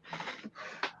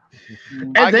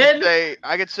 And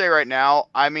I could say right now,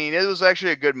 I mean, it was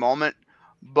actually a good moment,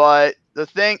 but the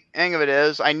thing of it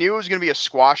is, I knew it was going to be a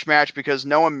squash match because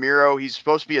knowing Miro, he's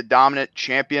supposed to be a dominant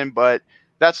champion, but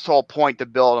that's the whole point to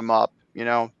build him up,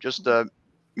 just to,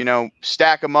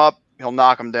 stack him up, he'll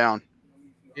knock him down.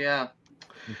 Yeah.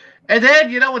 And then,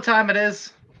 you know what time it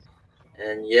is?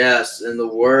 And yes, in the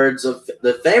words of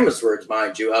the famous words,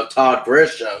 mind you, of Todd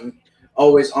Grisham,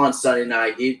 always on Sunday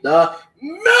Night Heat, the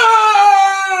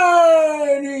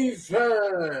main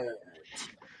event,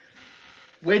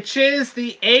 which is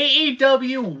the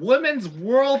AEW Women's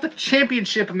World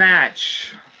Championship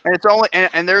match. And it's only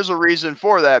and there's a reason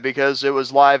for that, because it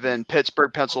was live in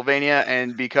Pittsburgh, Pennsylvania,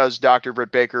 and because Dr.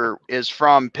 Britt Baker is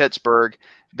from Pittsburgh,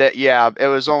 that it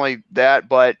was only that.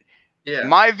 But Yeah.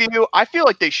 my view, I feel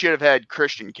like they should have had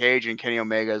Christian Cage and Kenny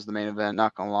Omega as the main event.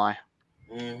 Not gonna lie.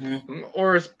 Mm-hmm.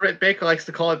 Or as Britt Baker likes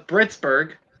to call it,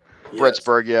 Britsburg.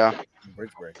 Britsburg, yeah.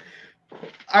 Britsburg.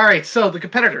 All right, so the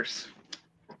competitors.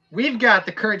 We've got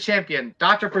the current champion,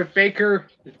 Dr. Britt Baker,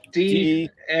 DMD.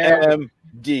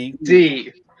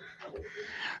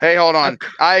 Hey, hold on.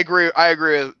 I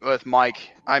agree with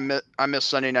Mike. I miss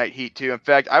Sunday Night Heat too. In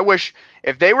fact, I wish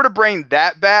if they were to bring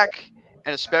that back,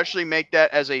 and especially make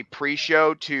that as a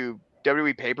pre-show to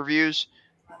WWE pay-per-views,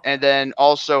 and then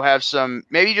also have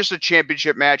maybe just a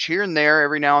championship match here and there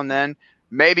every now and then,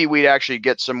 maybe we'd actually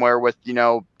get somewhere with,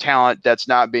 talent that's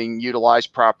not being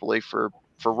utilized properly for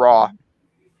Raw.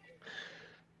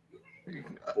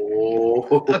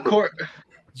 Of course.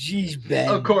 Jeez, Ben.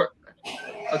 Of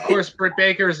course, Britt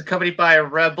Baker is accompanied by a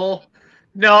Rebel.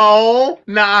 No,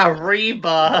 not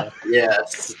Reba.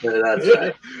 Yes, that's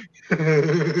right.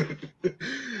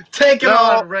 Taking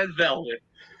on Red Velvet.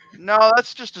 No,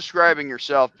 that's just describing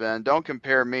yourself, Ben. Don't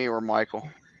compare me or Michael.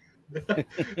 All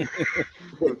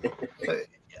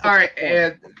right,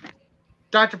 and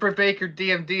Dr. Britt Baker,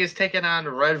 DMD, is taking on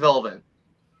Red Velvet.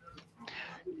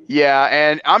 Yeah,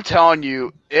 and I'm telling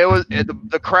you, it was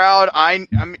the crowd. I've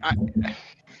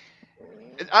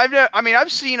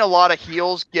seen a lot of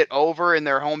heels get over in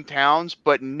their hometowns,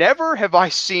 but never have I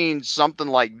seen something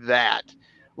like that.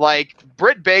 Like,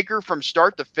 Britt Baker from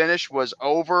start to finish was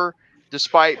over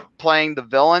despite playing the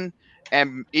villain.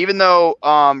 And even though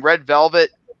Red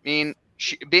Velvet, being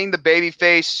the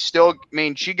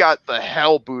babyface, she got the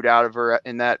hell booed out of her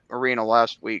in that arena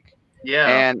last week. Yeah.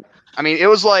 And, it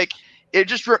was like, it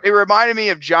reminded me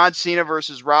of John Cena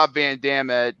versus Rob Van Dam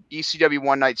at ECW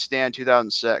One Night Stand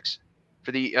 2006.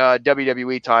 For the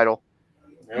WWE title.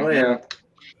 Oh, yeah.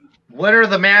 Winner of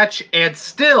the match and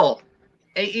still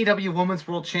AEW Women's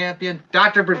World Champion,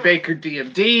 Dr. Britt Baker,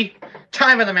 DMD.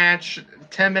 Time of the match,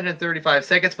 10 minutes, 35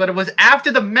 seconds. But it was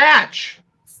after the match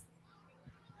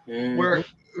where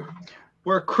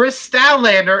Chris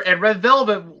Statlander and Red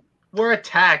Velvet were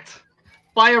attacked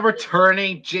by a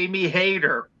returning Jamie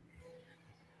Hayter.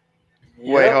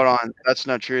 Wait, hold on. That's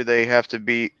not true. They have to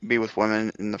be with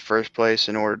women in the first place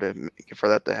in order for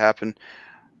that to happen.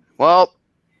 Well,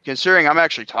 considering I'm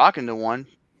actually talking to one,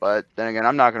 but then again,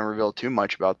 I'm not going to reveal too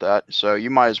much about that. So you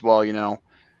might as well,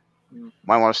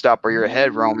 might want to stop where you're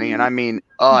ahead, Romy, and I mean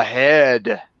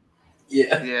ahead.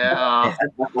 Yeah.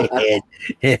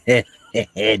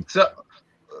 Head.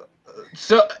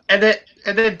 So and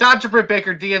then Dr. Britt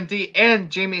Baker, DMD, and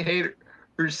Jamie Hayter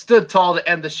stood tall to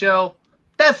end the show.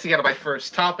 That's the end of my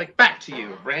first topic. Back to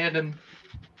you, Brandon.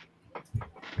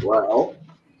 Well,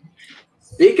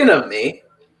 speaking of me,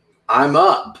 I'm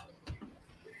up.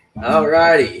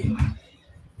 Alrighty.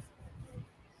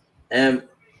 And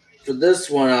for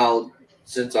this one, I'll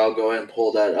go ahead and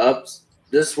pull that up.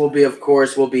 This will be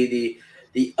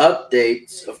the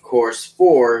updates, of course,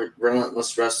 for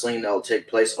Relentless Wrestling that will take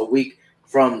place a week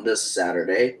from this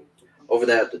Saturday over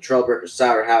there at the Trailbreaker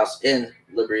Cider House in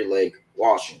Liberty Lake,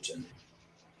 Washington.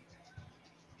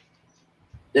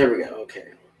 There we go.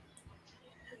 Okay.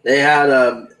 They got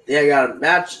a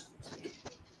match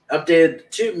updated.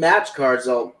 2 match cards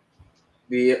that'll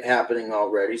be happening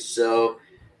already. So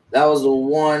that was the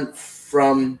one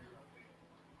from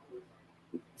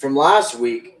last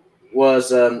week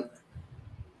was that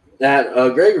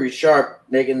Gregory Sharp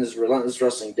making his Relentless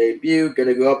Wrestling debut, going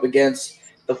to go up against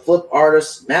the flip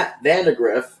artist Matt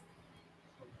Vandegrift,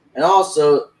 and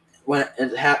also when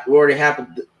it already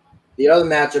happened, the other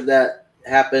matchup that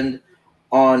happened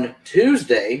on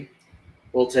Tuesday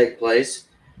will take place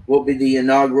will be the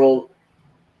inaugural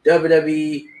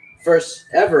WWE first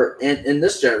ever in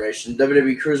this generation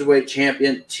WWE Cruiserweight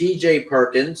Champion TJ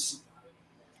Perkins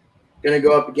going to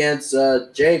go up against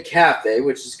Jay Cafe,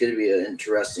 which is going to be an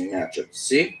interesting matchup to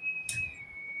see.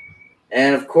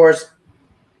 And of course,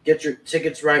 get your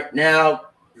tickets right now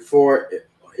before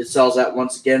it sells out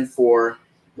once again for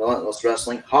Relentless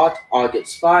Wrestling Hot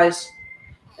August Spice.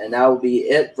 And that will be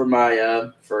it for my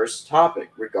first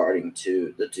topic regarding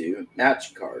to the 2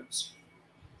 match cards.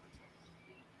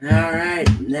 All right,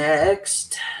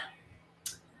 next.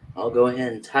 I'll go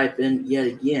ahead and type in yet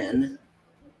again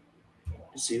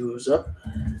to see who's up.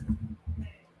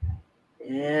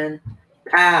 And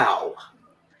pow.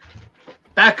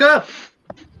 Back up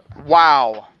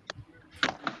Wow.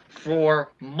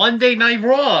 for Monday Night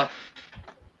Raw.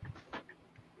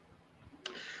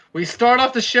 We start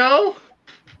off the show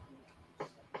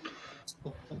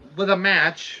with a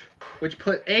match which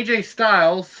put AJ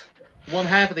Styles, one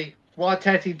half of the Raw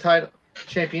Tag Team title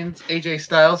champions, AJ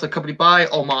Styles, accompanied by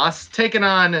Omos, taking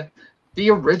on the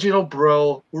original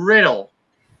Bro Riddle.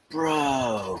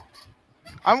 Bro.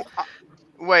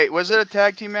 Wait, was it a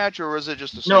tag team match or was it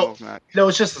just a singles match? No,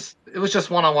 it was just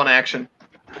one-on-one action.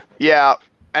 Yeah,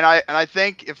 and I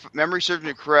think if memory serves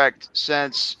me correct,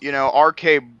 since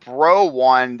RK Bro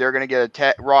won, they're gonna get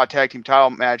a Raw Tag Team title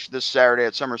match this Saturday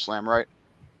at SummerSlam, right?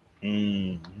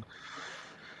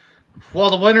 Well,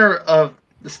 the winner of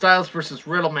the Styles versus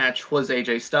Riddle match was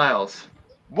AJ Styles.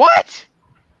 What?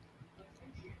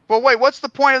 Well, wait, what's the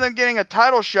point of them getting a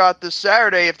title shot this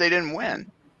Saturday if they didn't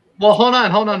win? Well, hold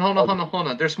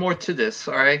on. There's more to this,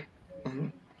 all right?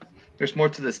 There's more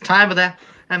to this. Time of that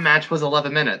match was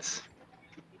 11 minutes.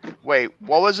 Wait,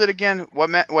 what was it again?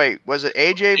 Wait, was it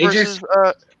AJ versus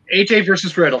AJ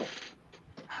versus Riddle?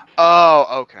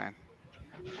 Oh, okay.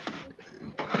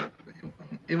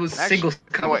 It was singles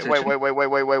competition.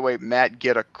 Wait. Matt,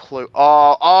 get a clue.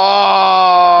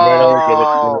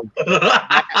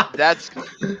 That's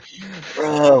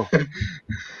Bro.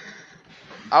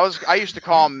 I used to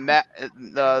call him Matt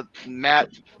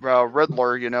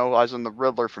Riddler, as in the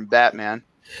Riddler from Batman.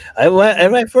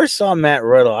 When I first saw Matt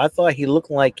Riddle, I thought he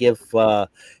looked like if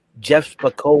Jeff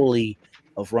Spicoli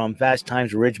from Fast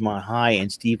Times at Ridgemont High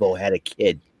and Steve-O had a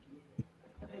kid.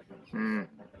 But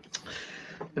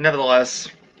nevertheless,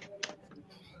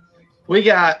 we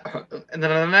got, and then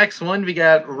on the next one, we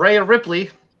got Rhea Ripley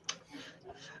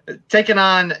taking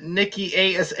on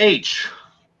Nikki ASH.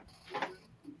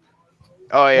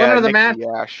 Oh, yeah. Winner of the Nikki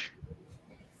match. Ash.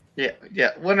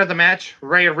 Yeah. Winner of the match,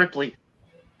 Rhea Ripley.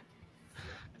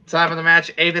 Time of the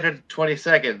match, 8 minutes and 20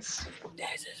 seconds.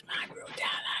 This is my brutality.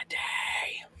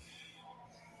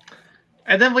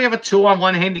 And then we have a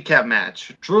 2-on-1 handicap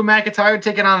match. Drew McIntyre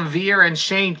taking on Veer and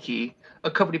Shane Key,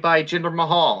 accompanied by Jinder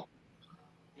Mahal.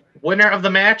 Winner of the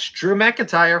match, Drew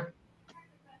McIntyre.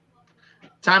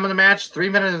 Time of the match, 3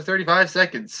 minutes and 35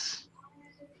 seconds.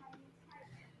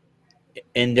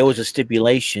 And there was a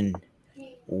stipulation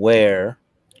where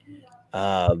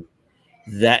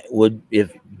that would,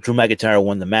 if Drew McIntyre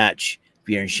won the match,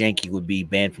 Veer and Shanky would be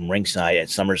banned from ringside at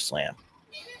SummerSlam.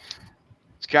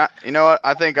 You know what?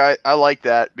 I think I like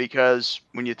that because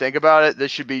when you think about it,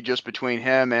 this should be just between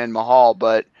him and Mahal.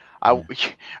 But I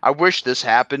wish this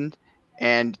happened,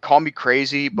 and call me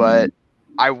crazy, but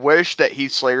I wish that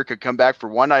Heath Slater could come back for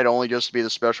one night only just to be the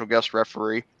special guest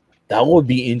referee. That would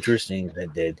be interesting if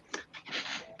it did.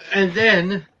 And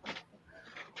then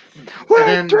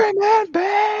and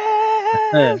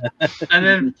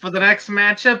then for the next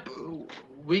matchup,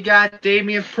 we got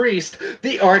Damian Priest,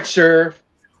 the Archer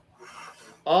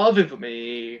of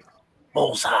Infamy.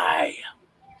 Bullseye.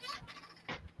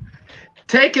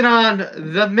 Taking on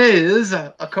The Miz,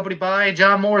 accompanied by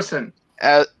John Morrison.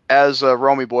 As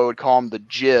Romy Boy would call him, the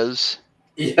Jizz.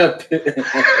 Yep.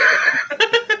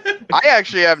 I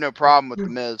actually have no problem with The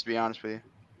Miz, to be honest with you.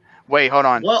 Wait, hold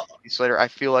on. Well, Slater, I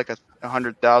feel like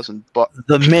 100,000 bucks.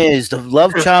 The Miz, the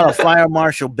love child of Fire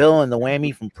Marshal Bill, and the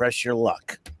whammy from Press Your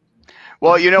Luck.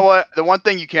 Well, you know what? The one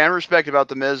thing you can respect about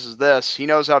The Miz is this. He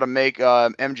knows how to make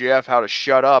MJF how to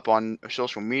shut up on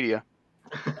social media.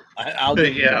 I'll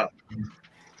give you that.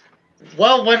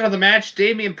 Well, winner of the match,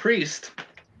 Damian Priest.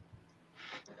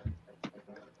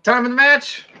 Time of the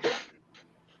match.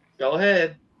 Go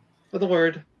ahead with the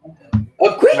word.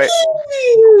 A quickie!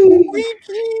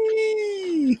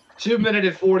 2 minutes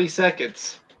and 40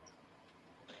 seconds.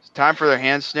 It's time for the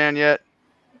handstand yet?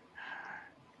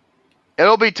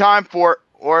 It'll be time for it,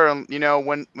 or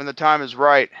when the time is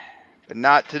right, but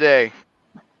not today.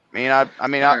 I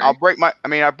broke my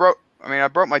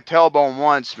tailbone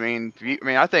once.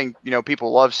 I think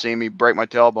people love seeing me break my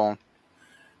tailbone.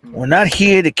 We're not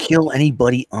here to kill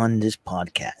anybody on this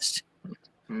podcast.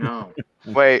 No.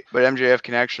 Wait, but MJF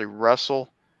can actually wrestle?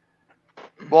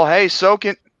 Well, hey,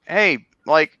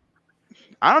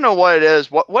 I don't know what it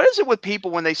is. What is it with people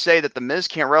when they say that The Miz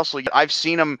can't wrestle? I've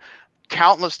seen him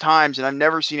countless times, and I've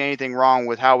never seen anything wrong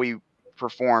with how he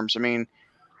performs. The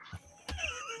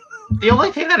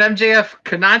only thing that MJF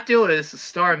could not do is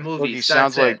star in movies. He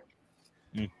sounds like...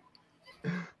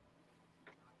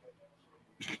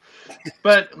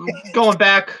 But going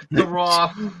back to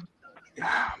Raw.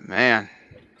 Oh, man.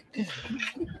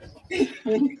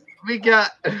 We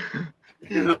got...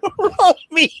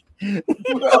 Me.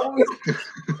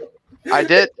 I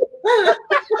did.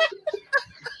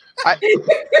 I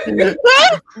can't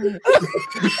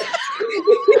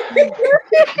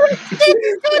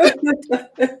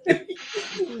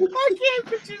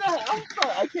picture that.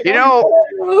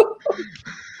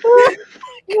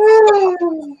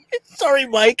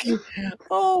 Mike.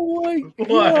 Oh my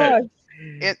What? God.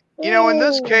 In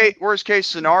this case, worst case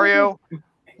scenario,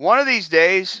 one of these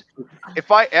days,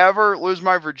 if I ever lose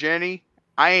my virginity,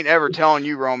 I ain't ever telling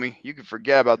you, Romy. You can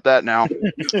forget about that now.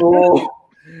 Oh.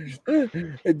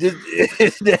 The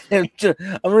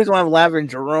only reason why I'm laughing,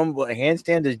 Jerome, but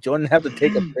handstand, does Jordan have to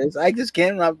take a piss? I just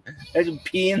can't imagine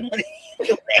peeing.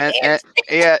 And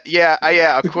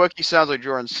a quickie sounds like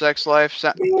Jordan's sex life.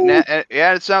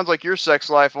 It sounds like your sex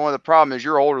life. Only the problem is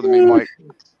you're older than me, Mike.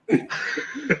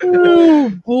 Oh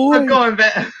boy! I'm going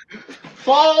back.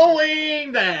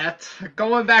 Following that,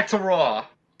 going back to Raw,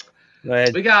 Go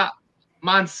ahead. we got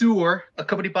Mansoor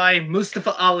accompanied by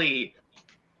Mustafa Ali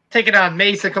taking on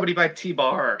Mace accompanied by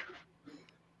T-Bar.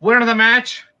 Winner of the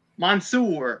match,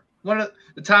 Mansoor.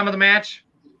 The time of the match,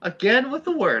 again with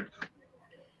the word.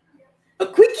 A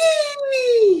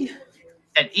quickie!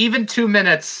 And even 2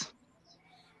 minutes.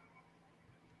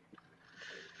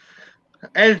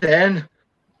 And then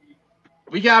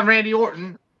we got Randy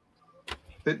Orton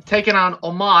taking on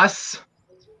Omos,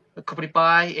 accompanied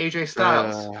by AJ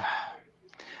Styles.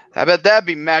 I bet that'd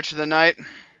be match of the night.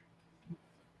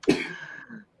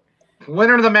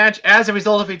 Winner of the match, as a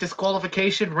result of a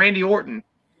disqualification, Randy Orton.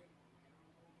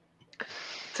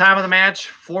 Time of the match,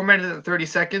 4 minutes and 30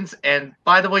 seconds. And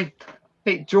by the way,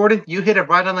 hey, Jordan, you hit it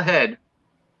right on the head.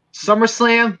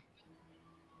 SummerSlam,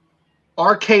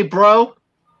 RK Bro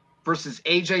versus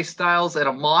AJ Styles and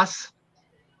Omos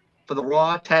for the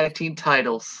Raw Tag Team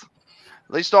titles.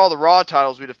 At least all the Raw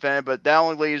titles we defended, but that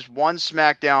only leaves one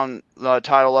SmackDown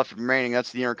title left remaining.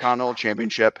 That's the Intercontinental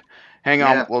Championship. Hang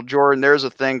on. Yeah. Well, Jordan, there's a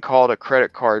thing called a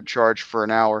credit card charge for an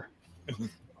hour.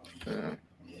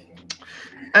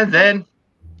 And then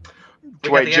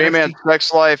Wait, J-Man's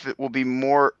sex life will be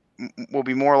more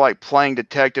like playing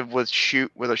detective with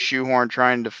a shoehorn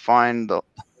trying to find the.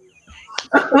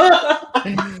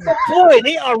 Boy,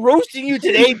 they are roasting you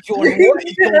today, Jordan. What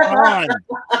is going on?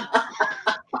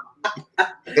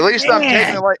 At least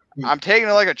I'm taking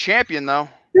it like a champion, though.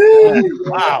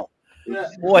 Wow.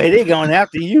 Boy, they going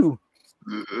after you.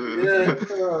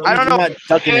 I don't know.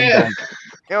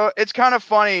 It's kind of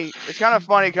funny. It's kind of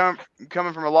funny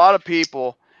coming from a lot of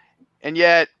people, and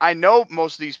yet I know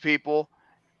most of these people,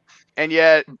 and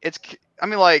yet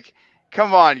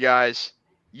come on, guys.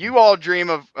 You all dream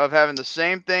of having the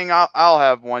same thing I'll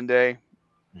have one day,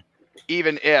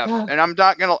 even if. And I'm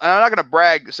not gonna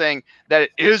brag saying that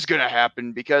it is gonna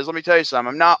happen, because let me tell you something.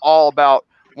 I'm not all about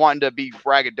wanting to be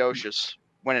braggadocious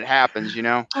when it happens, you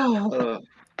know.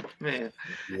 Man.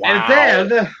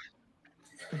 Wow.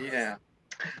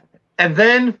 And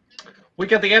then we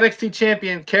got the NXT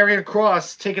champion Karrion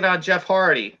Kross taking on Jeff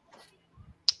Hardy.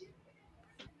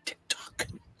 TikTok.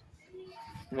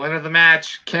 Winner of the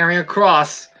match, Karrion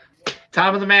Kross.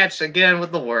 Time of the match, again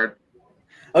with the word.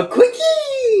 A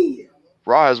quickie!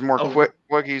 Raw has more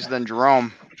quickies than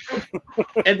Jerome.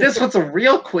 And this one's a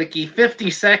real quickie,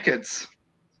 50 seconds.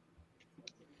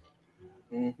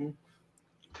 Mm-hmm.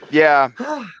 Yeah.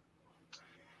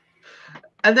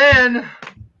 And then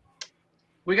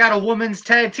we got a women's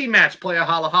tag team match, Playa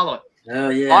Holla Holla. Oh,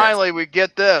 yeah. Finally, we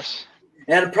get this.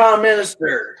 And a Prime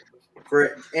Minister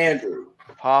for Andrew.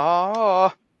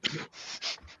 Ha.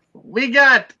 We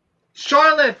got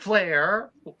Charlotte Flair,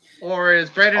 or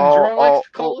as Brandon Jerome likes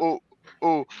to call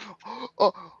it.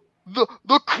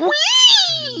 The Queen!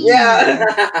 Yeah.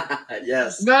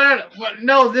 Yes.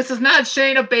 No, this is not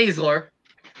Shayna Baszler.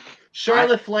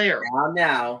 Charlotte Flair.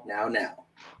 Now.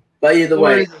 But either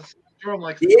way, Jerome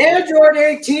likes the Air Jordan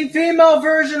 18 female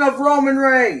version of Roman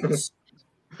Reigns.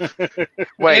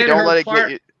 Wait, don't let it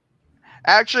get you.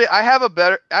 Actually, I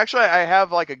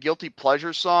have like a guilty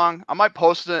pleasure song. I might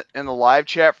post it in the live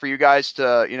chat for you guys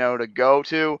to go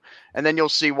to, and then you'll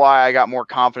see why I got more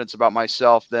confidence about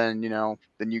myself than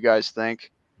you guys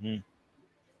think. Mm.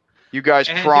 You guys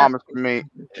promised me.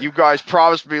 You guys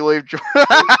promised me leave.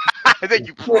 I think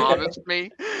you promised me.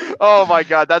 Oh my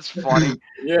God, that's funny.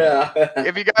 Yeah.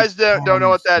 If you guys don't know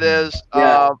what that is,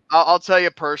 I'll tell you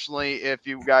personally if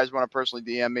you guys want to personally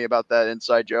DM me about that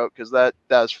inside joke, because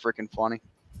that's freaking funny.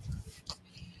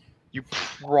 You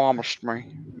promised me.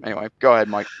 Anyway, go ahead,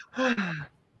 Mike.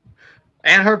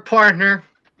 And her partner.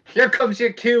 Here comes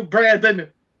your cue, Brandon.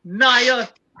 Nia.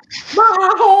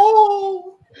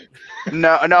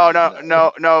 No.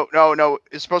 No.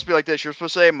 It's supposed to be like this. You're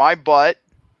supposed to say my butt.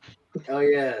 Oh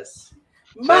yes.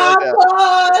 Say My it like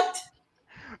butt.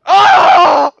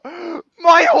 Oh,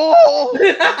 my hole.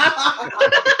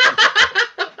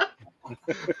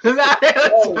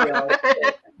 Oh,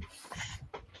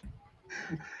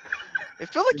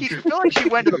 It feel like she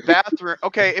went to the bathroom.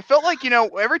 Okay, it felt like,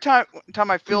 every time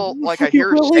I feel like I hear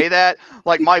her say that,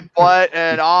 like my butt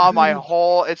and my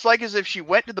hole, it's like as if she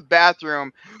went to the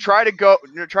bathroom, try to go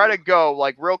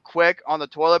like real quick on the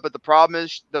toilet, but the problem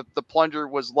is the plunger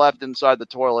was left inside the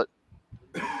toilet.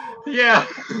 Yeah.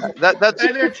 That's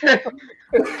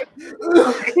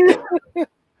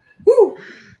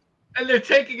and they're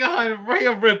taking on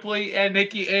Rhea Ripley and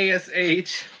Nikki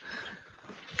ASH.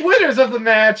 Winners of the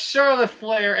match, Charlotte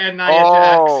Flair and Nia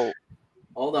Jax.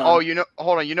 Hold on.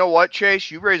 Hold on. You know what,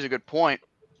 Chase? You raise a good point.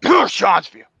 Sean's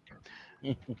view.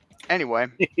 Anyway.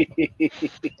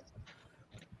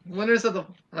 Winners of the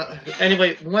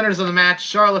match,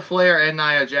 Charlotte Flair and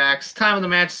Nia Jax. Time of the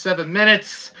match, 7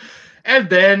 minutes. And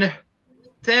then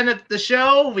to end the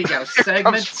show, we got a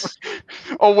segment.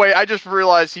 Oh wait, I just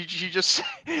realized they just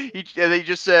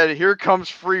said, "Here comes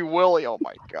Free Willy." Oh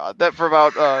my god, that for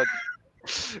about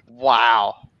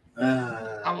wow.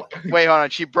 Wait, hold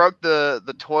on. She broke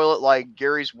the toilet like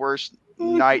Gary's worst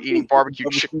night eating barbecue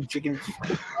chicken.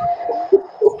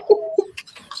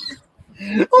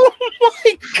 Oh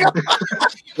my god!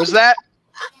 Was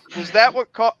that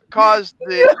what caused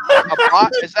the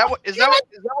botch? Is that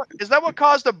what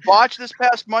caused a botch this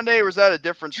past Monday, or was that a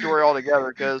different story altogether?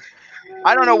 Because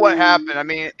I don't know what happened. I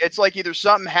mean, it's like either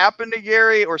something happened to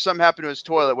Gary or something happened to his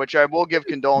toilet, which I will give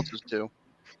condolences to.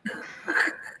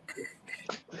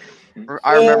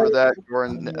 I remember that,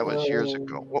 Jordan. That was years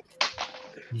ago. Whoop.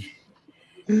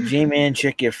 J-Man,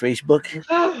 check your Facebook.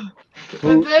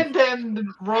 And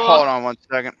then Raw. Hold on 1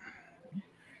 second.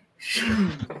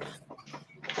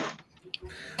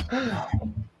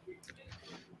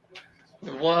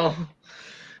 Well,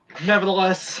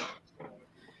 nevertheless,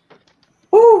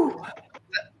 Woo!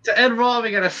 to end Raw,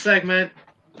 we got a segment.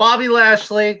 Bobby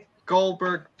Lashley,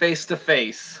 Goldberg face to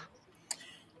face.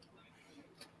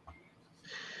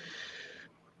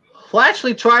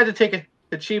 Lashley tried to take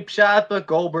a cheap shot, but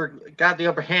Goldberg got the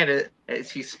upper hand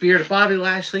as he speared Bobby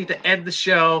Lashley to end the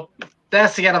show.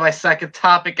 That's the end of my second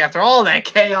topic. After all that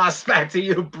chaos, back to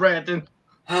you, Brandon.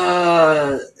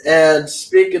 And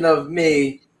speaking of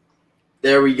me,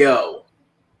 there we go.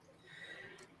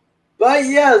 But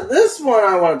yeah, this one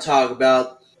I want to talk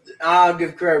about. I'll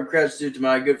give credit due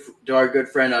to our good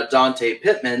friend Dante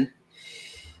Pittman,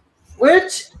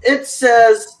 which it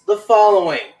says the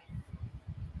following: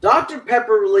 Dr.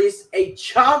 Pepper released a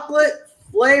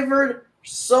chocolate-flavored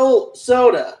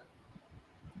soda.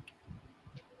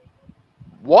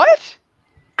 What?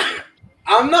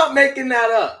 I'm not making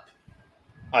that up.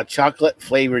 A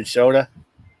chocolate-flavored soda?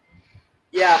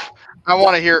 Yeah. I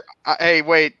want to hear. Hey,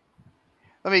 wait.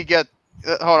 Let me get.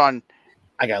 Hold on.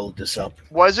 I gotta look this up.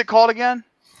 What is it called again?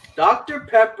 Dr.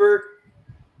 Pepper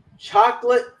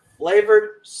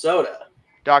chocolate-flavored soda.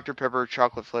 Dr. Pepper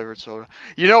chocolate flavored soda.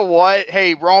 You know what?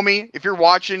 Hey, Romy, if you're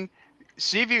watching,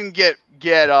 see if you can get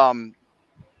Gary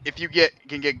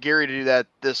to do that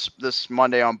this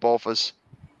Monday on Bofus.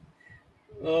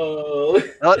 Oh.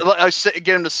 Get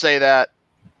him to say that.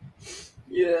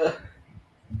 Yeah.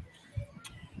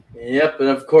 Yep, and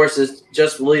of course it's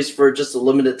just released for just a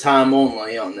limited time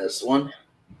only on this one.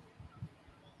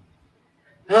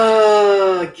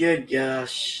 Oh, good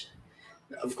gosh.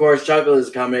 Of course, chocolate is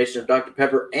a combination of Dr.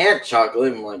 Pepper and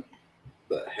chocolate. I'm like,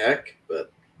 the heck?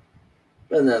 But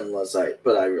I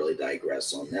really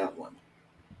digress on that one.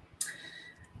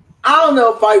 I don't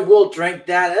know if I will drink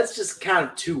that. That's just kind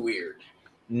of too weird.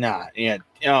 Nah, yeah.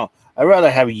 I'd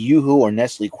rather have Yoo-Hoo or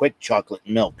Nestle Quick chocolate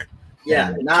milk.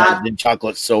 Yeah, than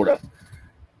chocolate soda.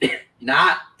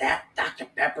 Not that Dr.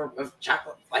 Pepper with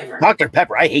chocolate flavor. Dr.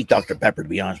 Pepper. I hate Dr. Pepper, to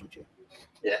be honest with you.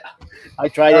 Yeah. I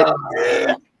tried it.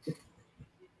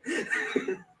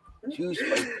 Too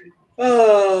spicy.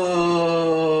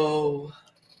 Oh.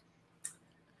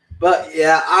 But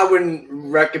yeah, I wouldn't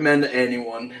recommend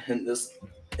anyone in this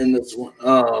one.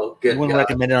 Oh, good. I wouldn't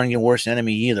recommend it on your worst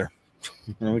enemy either.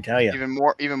 Let me tell you.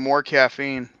 Even more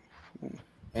caffeine.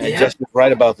 And Jessica's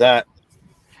right about that.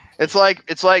 It's like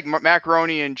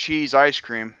macaroni and cheese ice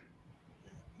cream.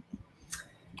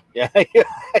 Yeah, I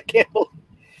can't.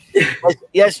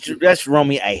 Yes,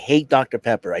 Romy. I hate Dr.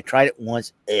 Pepper. I tried it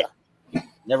once.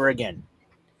 Never again.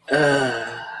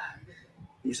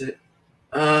 You said,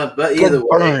 but either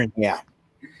way, yeah.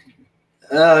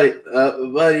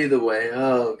 But either way,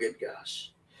 oh good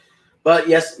gosh. But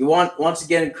yes, we want once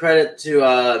again credit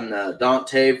to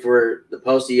Dante for the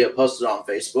post he posted on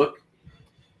Facebook.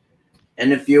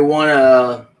 And if you want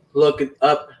to look it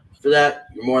up for that,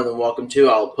 you're more than welcome to.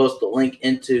 I'll post the link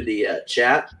into the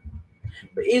chat.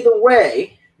 But either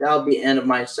way, that'll be the end of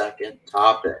my second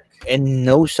topic. And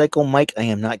no, Psycho Mike, I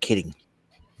am not kidding.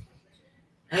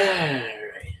 All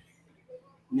right.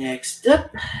 Next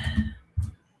up.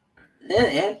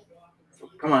 And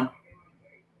come on.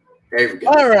 There we go.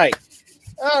 All right.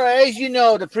 As you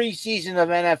know, the preseason of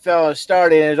NFL has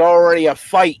started, and there's already a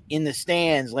fight in the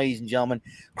stands, ladies and gentlemen.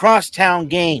 Crosstown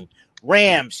game,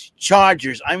 Rams,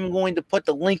 Chargers. I'm going to put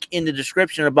the link in the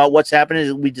description about what's happening.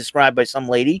 It will be described by some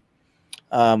lady.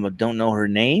 I don't know her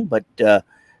name, but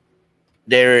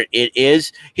there it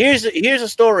is. Here's a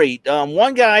story.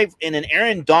 One guy in an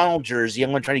Aaron Donald jersey.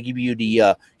 I'm going to try to give you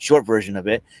the short version of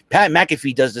it. Pat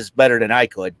McAfee does this better than I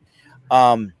could.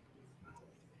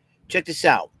 Check this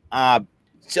out. A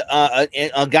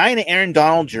guy in an Aaron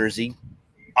Donald jersey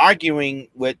arguing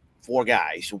with four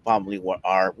guys who probably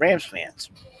are Rams fans.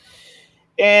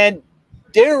 And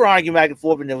they were arguing back and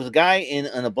forth, and there was a guy in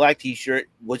a black T-shirt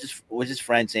was his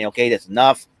friend saying, okay, that's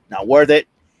enough, not worth it.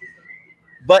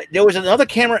 But there was another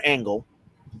camera angle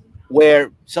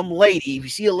where some lady, if you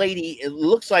see a lady, it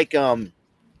looks like an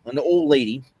old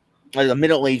lady, like a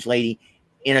middle-aged lady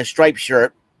in a striped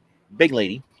shirt, big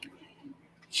lady.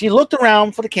 She looked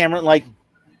around for the camera like,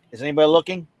 is anybody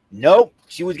looking? Nope.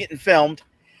 She was getting filmed.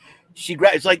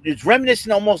 It's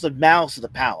reminiscent almost of Malice of the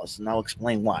Palace, and I'll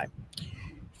explain why.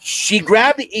 She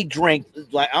grabbed a drink.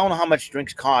 Like, I don't know how much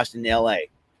drinks cost in LA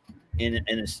in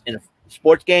a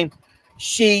sports game.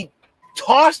 She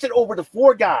tossed it over the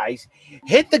four guys,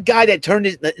 hit the guy that turned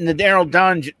in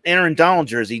the Aaron Donald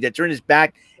jersey that turned his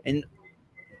back and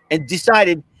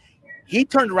decided he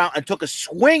turned around and took a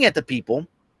swing at the people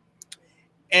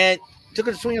and took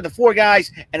a swing at the four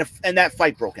guys, and that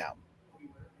fight broke out.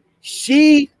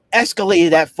 She escalated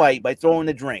that fight by throwing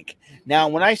the drink. Now,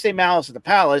 when I say Malice at the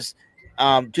Palace,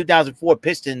 2004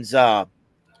 Pistons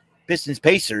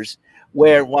Pacers,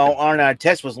 where while Arnold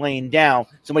Artest was laying down,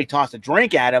 somebody tossed a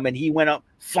drink at him, and he went up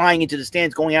flying into the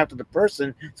stands, going after the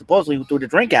person supposedly who threw the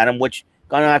drink at him, which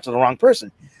got after the wrong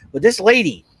person. But this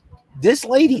lady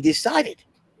decided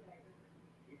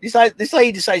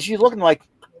she's looking like,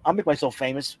 I'll make myself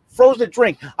famous. Froze the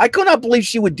drink. I could not believe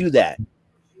she would do that.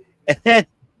 And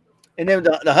then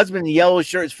the husband in the yellow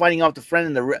shirt is fighting off the friend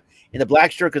in the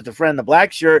black shirt because the friend in the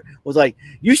black shirt was like,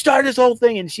 "You started this whole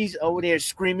thing," and she's over there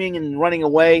screaming and running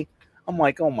away. I'm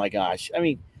like, oh my gosh. I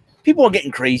mean, people are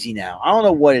getting crazy now. I don't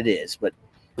know what it is, but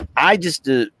I'm just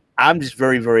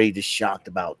very, very just shocked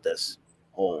about this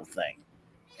whole thing.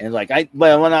 And like, I'm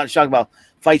not shocked about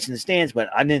fights in the stands, but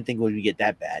I didn't think it would get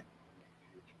that bad.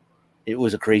 It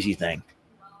was a crazy thing.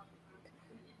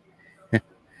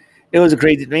 It was a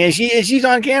crazy thing. And she's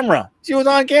on camera. She was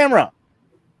on camera.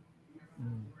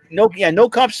 No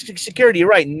cops security. You're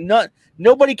right.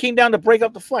 Nobody came down to break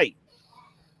up the fight.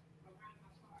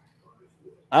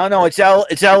 I don't know. It's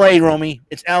L.A., Romy.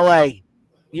 It's L.A.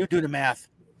 You do the math.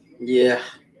 Yeah.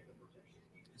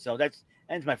 So that's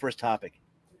my first topic.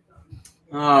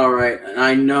 All right. And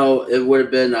I know it would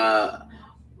have been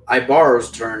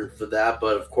Ibarra's turn for that,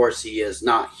 but of course he is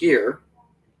not here.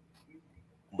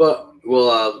 But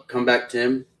we'll come back to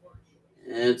him,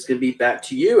 and it's going to be back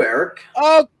to you, Eric.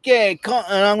 Okay.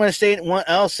 And I'm going to say it one.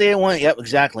 I'll say it one. Yep,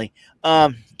 exactly.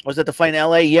 Was that the fight in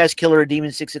L.A.? Yes, Killer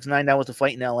Demon 669. That was the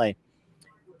fight in L.A.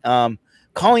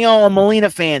 Calling all Molina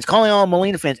fans.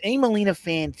 Any Molina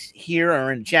fans here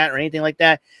or in the chat or anything like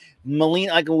that?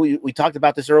 Molina, like we talked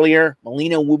about this earlier,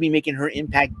 Molina will be making her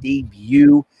Impact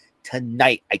debut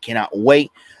tonight. I cannot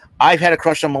wait. I've had a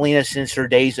crush on Molina since her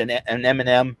days in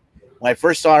M&M. When I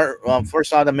first saw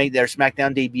them make their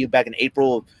SmackDown debut back in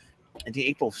April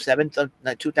 7th of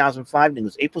 2005. I think it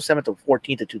was April 7th or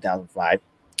 14th of 2005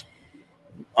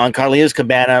 on Carlito's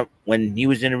Cabana when he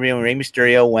was interviewing Rey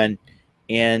Mysterio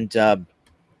and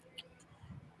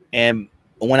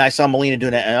when I saw Molina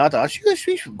doing that, and I thought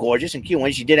she's gorgeous and cute.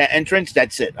 When she did that entrance,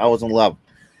 that's it. I was in love.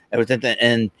 Everything,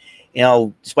 and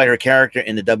despite her character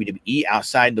in the WWE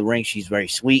outside the ring, she's very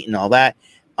sweet and all that.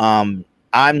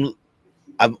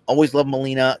 I've always loved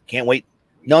Molina. Can't wait.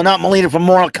 No, not Molina from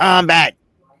Mortal Kombat.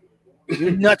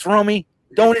 You nuts, Romy.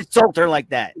 Don't insult her like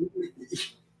that.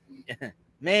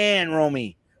 Man,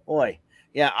 Romy. Boy.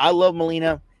 Yeah, I love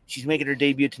Molina. She's making her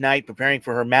debut tonight, preparing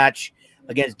for her match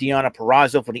against Deonna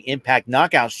Purrazzo for the Impact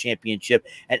Knockouts Championship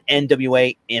at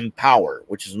NWA Empower,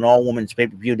 which is an all-women's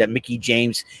pay-per-view that Mickie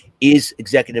James is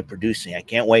executive producing. I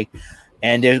can't wait.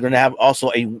 And they're going to have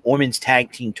also a women's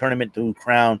tag team tournament to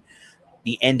crown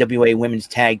the NWA Women's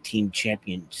Tag Team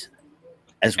Champions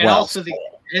as well. And also the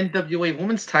NWA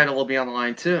Women's title will be on the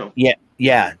line too.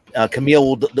 Yeah.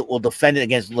 Camille will defend it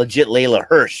against legit Layla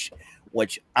Hirsch,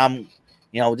 which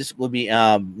this will be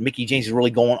Mickie James is really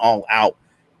going all out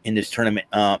in this tournament,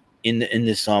 in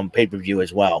this pay-per-view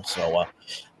as well. So,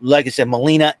 like I said,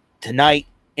 Molina tonight,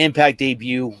 Impact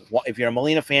debut. If you're a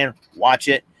Molina fan, watch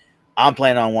it. I'm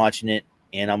planning on watching it.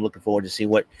 and I'm looking forward to see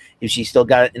if she still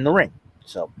got it in the ring.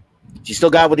 So she still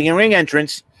got it with the ring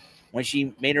entrance when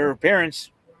she made her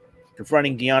appearance,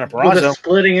 confronting Deonna Purrazzo. With a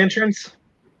splitting entrance?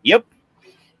 Yep.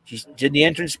 She did the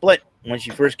entrance split when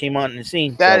she first came on in the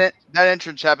scene. That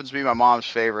entrance happens to be my mom's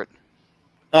favorite.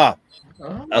 Oh,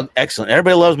 excellent.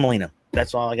 Everybody loves Melina.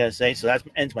 That's all I got to say. So that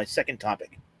ends my second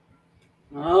topic.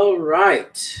 All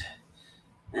right.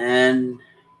 And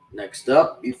next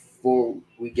up, before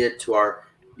we get to our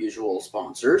usual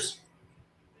sponsors,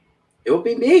 it will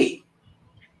be me.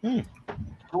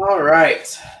 All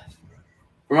right.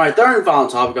 For my third and final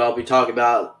topic, I'll be talking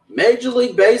about Major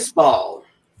League Baseball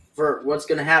for what's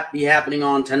going to be happening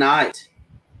on tonight.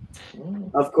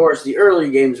 Of course, the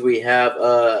early games we have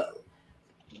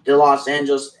the Los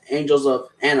Angeles Angels of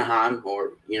Anaheim,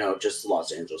 or, just the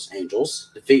Los Angeles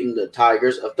Angels, defeating the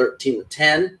Tigers of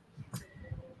 13-10.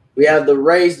 We have the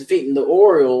Rays defeating the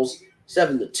Orioles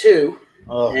 7-2.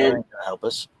 Oh, that ain't gonna help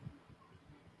us.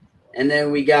 And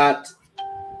then we got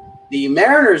the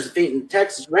Mariners defeating the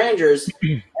Texas Rangers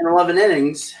in 11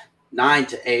 innings,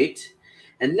 9-8.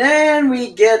 And then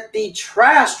we get the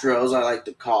Trastros, I like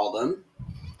to call them,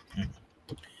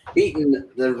 beating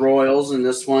the Royals in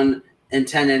this one in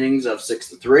 10 innings of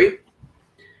 6-3.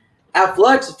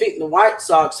 Athletics defeating the White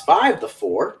Sox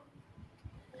 5-4.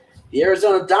 The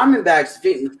Arizona Diamondbacks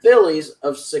defeating the Phillies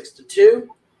of 6-2.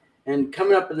 And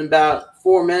coming up in about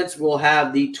 4 minutes, we'll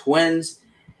have the Twins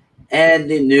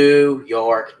and the New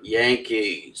York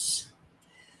Yankees.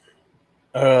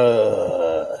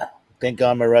 Thank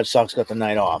God my Red Sox got the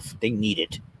night off. They need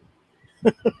it.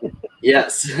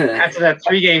 Yes. After that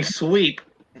 3-game sweep.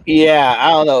 Yeah,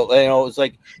 I don't know. It's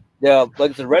like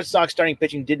the Red Sox starting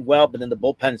pitching did well, but then the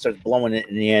bullpen starts blowing it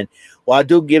in the end. Well, I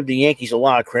do give the Yankees a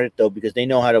lot of credit, though, because they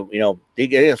know how to,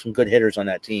 they have some good hitters on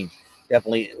that team.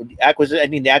 Definitely. I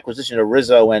think the acquisition of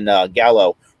Rizzo and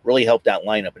Gallo really helped that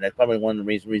lineup, and that's probably one of the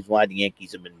reasons why the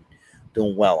Yankees have been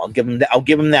doing well. I'll give them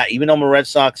that. Even though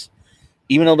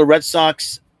the Red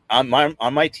Sox on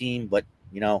my team, but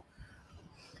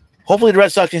hopefully the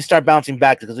Red Sox can start bouncing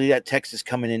back because we got Texas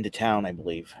coming into town, I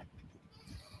believe.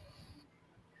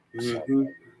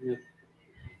 Mm-hmm.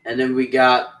 And then we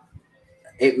got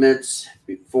 8 minutes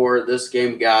before this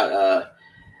game, got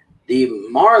the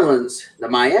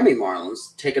Miami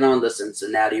Marlins, taking on the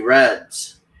Cincinnati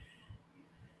Reds.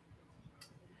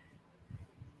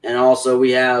 And also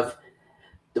we have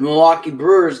the Milwaukee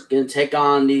Brewers going to take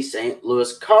on the St.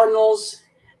 Louis Cardinals.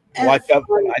 Watch out!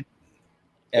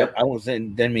 I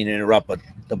didn't mean to interrupt, but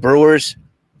the Brewers,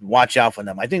 watch out for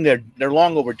them. I think they're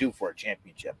long overdue for a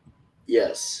championship.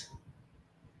 Yes,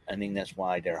 I think that's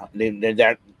why they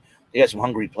got some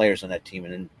hungry players on that team,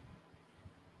 and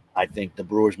I think the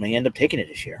Brewers may end up taking it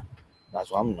this year.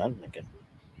 That's what I'm thinking.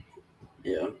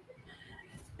 Yeah.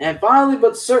 And finally,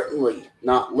 but certainly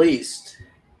not least,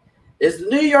 is the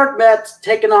New York Mets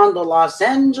taking on the Los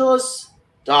Angeles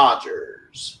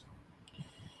Dodgers.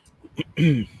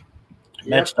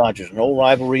 Mets Dodgers, no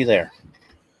rivalry there.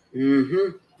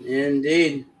 Mm-hmm.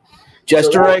 Indeed.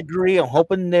 Jester, I agree. I'm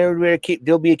hoping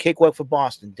there'll be a cakewalk for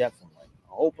Boston. Definitely.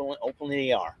 Hopefully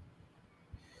they are.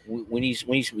 We need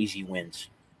some easy wins.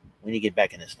 We need to get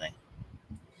back in this thing.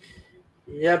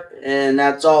 Yep, and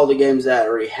that's all the games that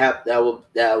already that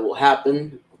will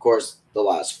happen. Of course, the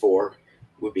last 4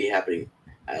 would be happening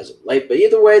as of late. But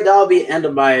either way, that'll be the end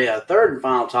of my third and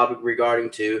final topic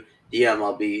regarding to the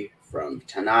MLB from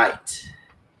tonight.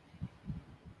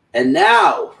 And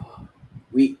now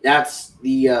that's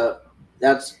the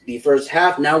first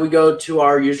half. Now we go to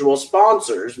our usual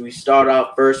sponsors. We start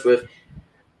off first with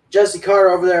Jesse Carter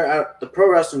over there at the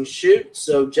Pro Wrestling Shoot.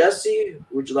 So, Jesse,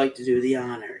 would you like to do the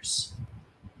honors?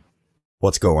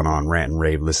 What's going on, Rant and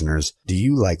Rave listeners? Do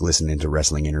you like listening to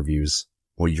wrestling interviews?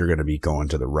 Well, you're going to be going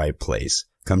to the right place.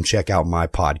 Come check out my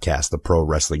podcast, The Pro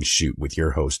Wrestling Shoot, with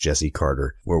your host, Jesse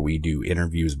Carter, where we do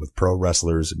interviews with pro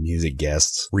wrestlers, music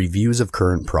guests, reviews of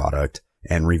current product,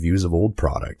 and reviews of old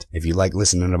product. If you like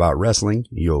listening about wrestling,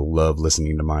 you'll love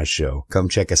listening to my show. Come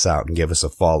check us out and give us a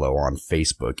follow on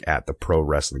Facebook at The Pro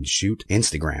Wrestling Shoot,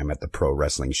 Instagram at The Pro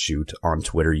Wrestling Shoot. On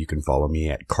Twitter, you can follow me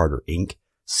at Carter Inc.,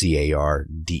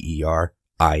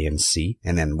 CarderInc.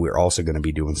 And then we're also going to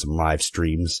be doing some live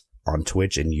streams on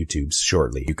Twitch and YouTube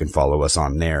shortly. You can follow us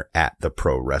on there at The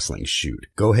Pro Wrestling Shoot.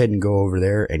 Go ahead and go over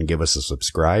there and give us a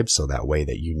subscribe so that way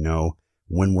that you know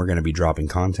when we're going to be dropping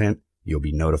content. You'll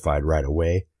be notified right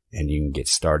away and you can get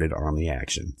started on the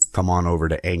action. Come on over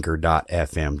to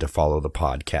anchor.fm to follow the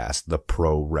podcast, The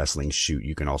Pro Wrestling Shoot.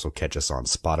 You can also catch us on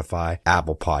Spotify,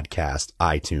 Apple Podcast,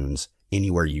 iTunes,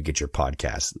 anywhere you get your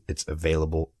podcasts. It's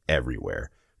available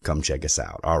everywhere. come check us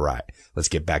out. All right, let's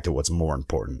get back to what's more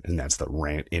important, and that's the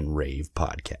Rant N Rave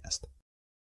Podcast.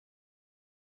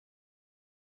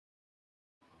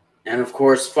 And of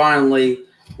course, finally,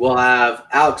 we'll have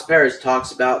Alex Perez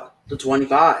talks about the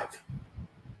 25.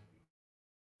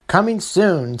 Coming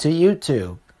soon to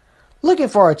YouTube. Looking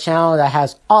for a channel that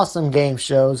has awesome game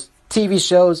shows, TV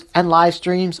shows, and live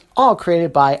streams, all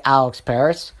created by Alex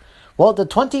Perez? Well, the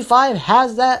 25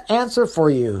 has that answer for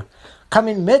you.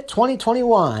 Coming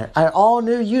mid-2021, an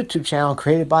all-new YouTube channel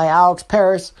created by Alex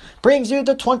Perez brings you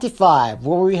the 25,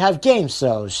 where we have game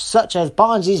shows such as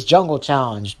Bonzi's Jungle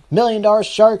Challenge, $1 Million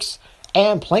Sharks,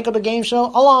 and Planko the Game Show,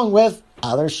 along with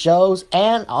other shows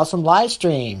and awesome live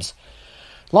streams.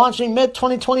 Launching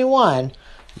mid-2021,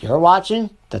 you're watching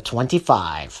the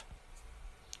 25.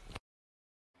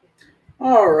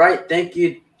 All right, thank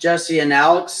you, Jesse and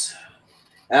Alex,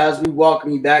 as we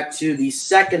welcome you back to the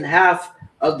second half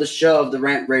of the show of the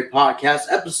Rant N Rave Podcast,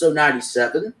 episode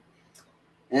 97.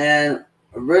 And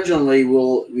originally,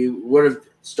 we would have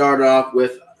started off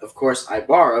with, of course,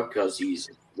 Ibarra, because he's,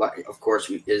 of course,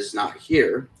 is not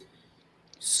here.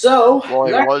 So, well,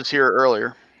 he was here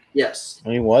earlier. Yes.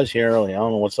 He was here early. I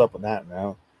don't know what's up with that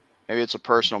now. Maybe it's a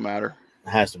personal matter.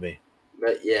 It has to be.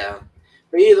 But yeah.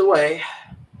 But either way,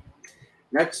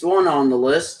 next one on the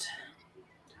list,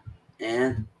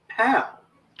 and Pal.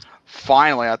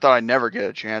 Finally, I thought I'd never get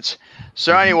a chance.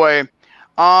 So anyway,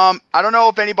 I don't know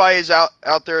if anybody is out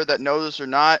there that knows this or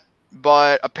not,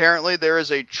 but apparently there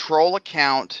is a troll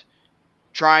account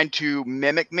trying to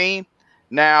mimic me.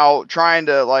 Now, trying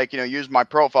to use my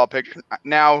profile picture.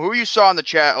 Now, who you saw in the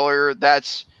chat earlier,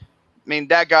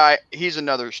 that guy, he's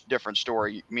another different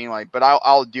story. But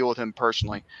I'll deal with him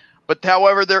personally. But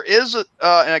however, there is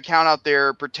an account out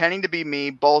there pretending to be me,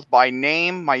 both by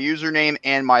name, my username,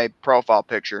 and my profile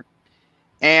picture.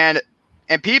 And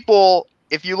people,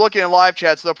 if you look in live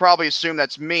chats, they'll probably assume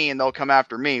that's me and they'll come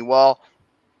after me. Well,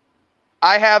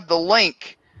 I have the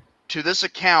link to this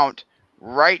account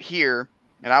right here,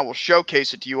 and I will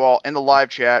showcase it to you all in the live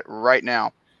chat right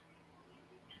now.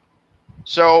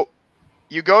 So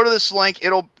you go to this link,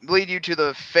 it'll lead you to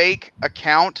the fake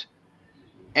account.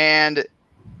 And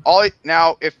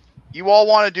now, if you all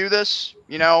want to do this,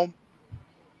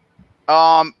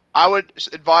 I would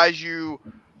advise you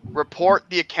report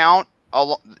the account,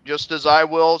 just as I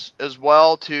will as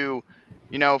well, to,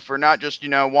 for not just,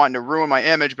 wanting to ruin my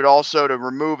image, but also to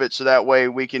remove it so that way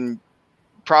we can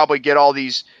probably get all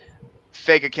these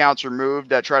fake accounts removed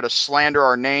that try to slander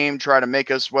our name, try to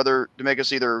make us either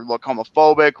look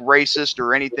homophobic, racist,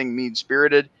 or anything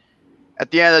mean-spirited. At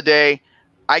the end of the day,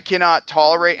 I cannot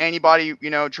tolerate anybody,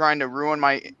 trying to ruin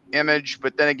my image.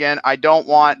 But then again, I don't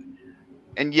want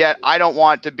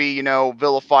to be,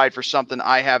 vilified for something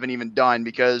I haven't even done,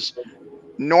 because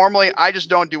normally I just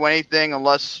don't do anything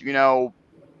unless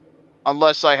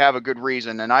I have a good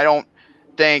reason. And I don't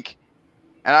think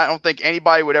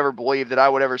anybody would ever believe that I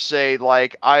would ever say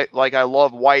I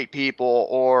love white people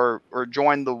or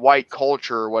join the white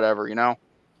culture or whatever,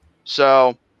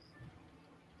 So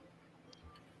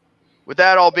with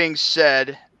that all being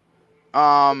said,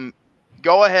 go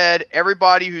ahead,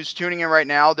 everybody who's tuning in right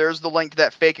now, there's the link to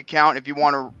that fake account if you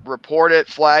want to report it,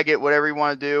 flag it, whatever you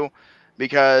want to do.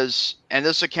 And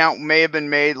this account may have been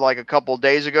made like a couple of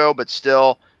days ago, but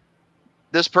still,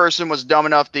 this person was dumb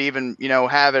enough to even,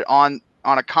 have it on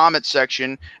a comment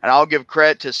section. And I'll give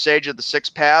credit to Sage of the Six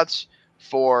Paths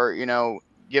for,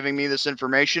 giving me this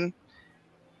information.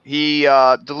 He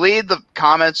deleted the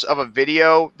comments of a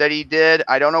video that he did.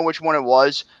 I don't know which one it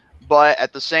was, but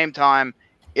at the same time,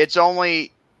 it's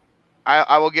only,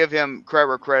 I will give him credit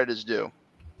where credit is due.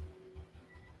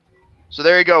 So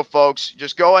there you go, folks.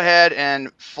 Just go ahead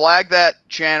and flag that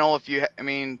channel if you,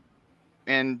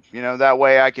 that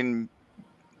way I can,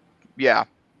 yeah.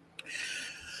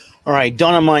 All right,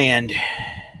 done on my end.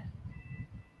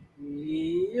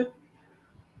 Yep.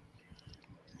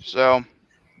 So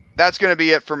that's going to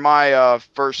be it for my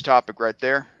first topic right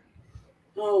there.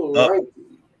 All right.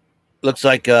 Looks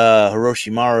like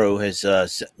Hiroshimaru has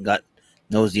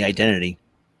knows the identity.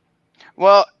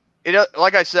 Well,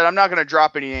 like I said, I'm not going to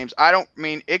drop any names.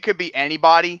 It could be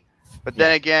anybody, but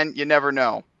then again, you never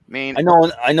know. I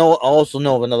also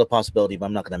know of another possibility, but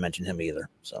I'm not going to mention him either.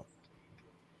 So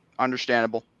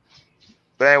understandable.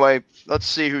 But anyway, let's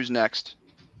see who's next.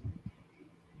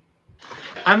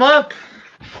 I'm up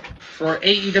for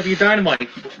AEW Dynamite.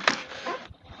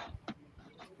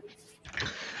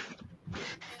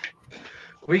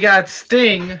 We got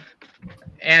Sting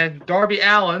and Darby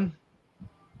Allin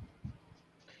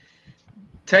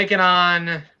taking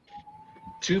on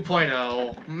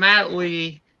 2.0, Matt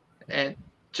Lee and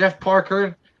Jeff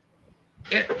Parker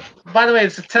By the way,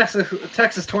 it's a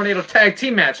Texas Tornado Tag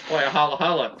Team match. Play a holla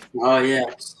holla. Oh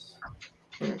yes.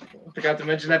 Forgot to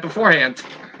mention that beforehand.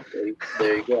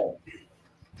 There you go.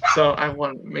 So I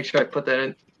want to make sure I put that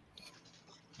in.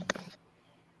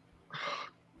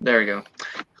 There we go.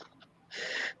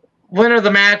 Winner of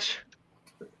the match,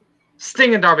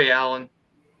 Sting and Darby Allin.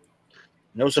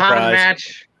 No surprise. Time of the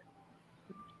match.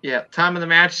 Yeah, time of the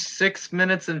match, 6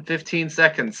 minutes and 15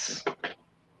 seconds.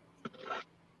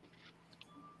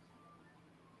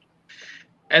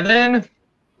 And then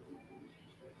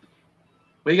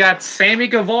we got Sammy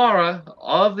Guevara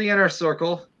of the Inner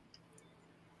Circle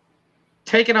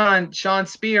taking on Sean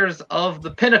Spears of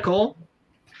the Pinnacle,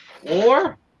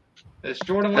 or as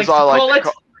Jordan likes to call it,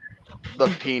 the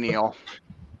Penial.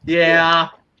 Yeah,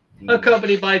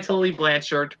 accompanied by Tully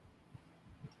Blanchard.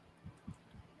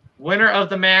 Winner of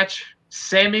the match,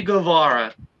 Sammy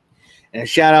Guevara. And a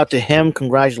shout out to him.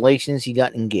 Congratulations, he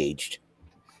got engaged.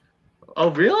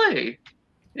 Oh, really?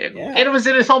 Yeah. It was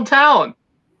in his hometown.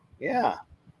 Yeah.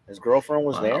 His girlfriend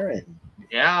was there. And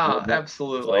yeah,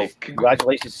 absolutely. So,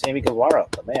 congratulations, Sammy Guevara,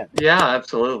 the man. Yeah,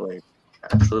 absolutely.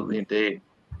 Absolutely, indeed.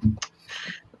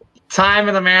 Time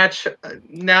of the match,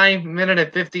 9 minutes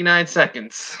and 59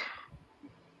 seconds.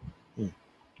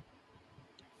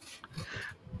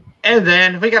 And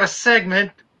then we got a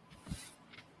segment.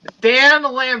 Dan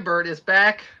Lambert is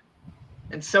back,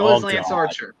 and so is Lance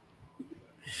Archer.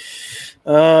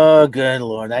 Oh, good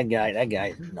Lord. That guy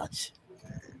is nuts.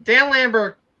 Dan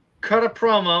Lambert cut a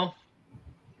promo.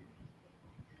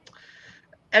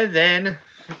 And then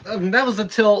that was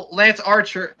until Lance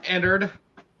Archer entered,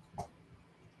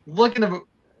 looking to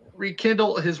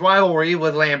rekindle his rivalry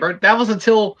with Lambert. That was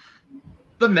until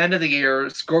the Men of the Year,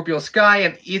 Scorpio Sky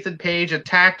and Ethan Page,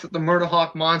 attacked the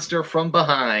Murderhawk Monster from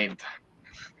behind.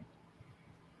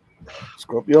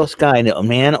 Scorpio Sky, a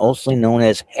man also known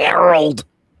as Harold.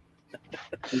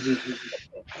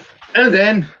 And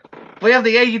then we have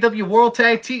the AEW World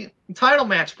Tag Team title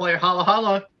match, player holla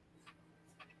holla.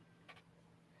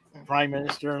 Prime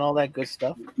Minister and all that good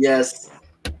stuff. Yes.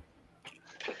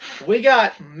 We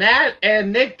got Matt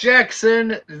and Nick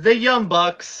Jackson, the Young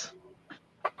Bucks,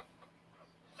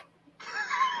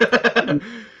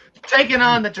 taking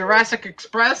on the Jurassic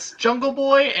Express, Jungle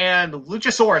Boy, and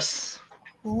Luchasaurus.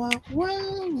 Whoa,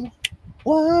 whoa,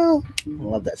 whoa. I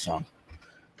love that song.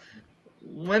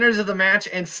 Winners of the match,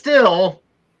 and still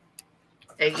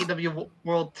AEW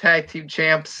World Tag Team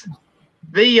Champs,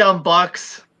 the Young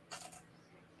Bucks.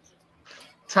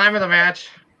 Time of the match,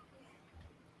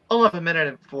 11 minutes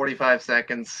and 45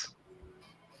 seconds.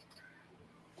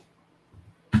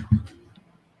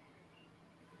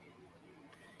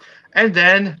 And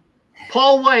then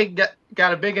Paul White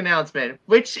got a big announcement,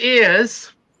 which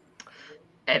is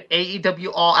at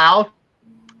AEW All Out,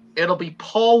 it'll be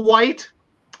Paul White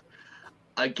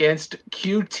against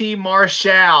QT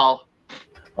Marshall.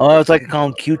 Oh, it's like I call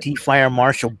him QT Fire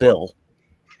Marshal Bill.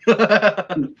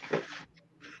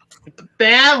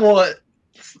 That was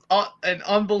an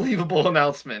unbelievable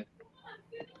announcement.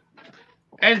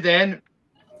 And then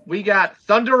we got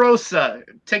Thunder Rosa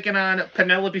taking on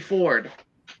Penelope Ford.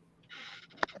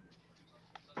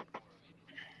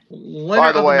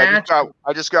 By the way,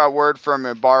 I just got word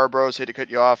from Bar Bros. Hate to cut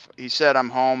you off. He said, "I'm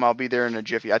home. I'll be there in a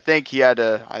jiffy." I think he had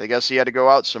to. I guess he had to go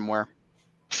out somewhere.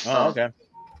 Oh, okay.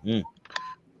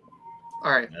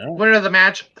 All right. Yeah. Winner of the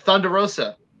match, Thunder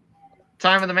Rosa.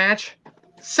 Time of the match,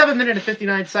 7 minutes and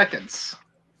 59 seconds.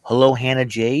 Hello, Hannah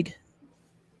Jade.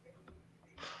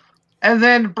 And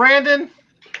then Brandon,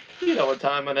 you know what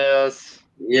time it is.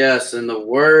 Yes, in the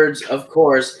words, of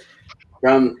course,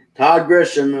 from Todd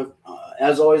Grisham,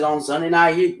 as always on Sunday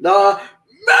Night Heat,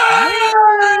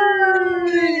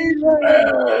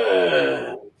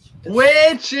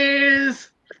 which is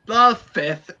the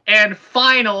fifth and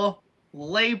final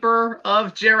Labor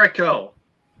of Jericho.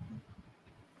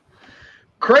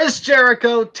 Chris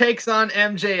Jericho takes on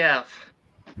MJF.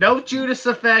 No Judas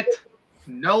Effect,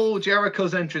 no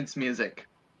Jericho's entrance music.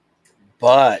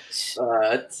 But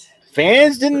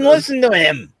fans didn't listen to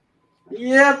him.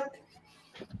 Yep.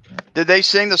 Did they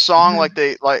sing the song like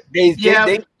they like? You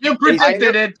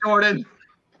predicted it, Jordan.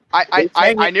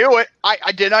 I knew it.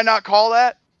 Did I not call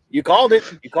that? You called it.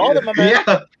 You called it, my man.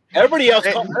 Yeah. Everybody else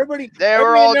called. They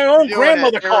were all their own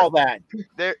grandmother called that.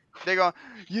 They go,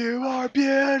 "You are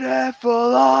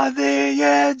beautiful on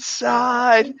the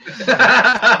inside."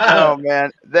 Oh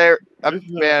man,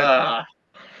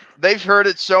 they've heard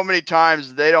it so many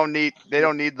times. They don't need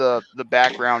the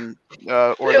background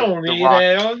or they don't need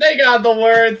it. They got the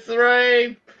words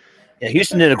right. Yeah,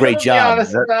 Houston did a great job.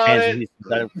 Give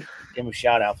him a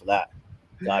shout out for that.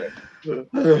 Got it.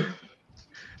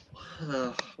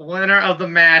 Winner of the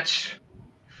match.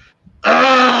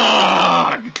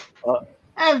 Ugh!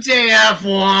 MJF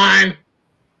won.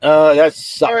 That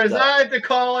sucked. Or as I like to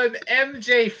call him,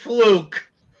 MJ Fluke.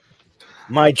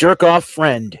 My jerk off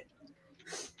friend.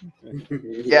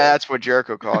 Yeah, that's what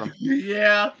Jericho called him.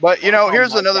 Yeah. But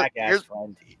here's My another. jackass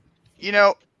friend.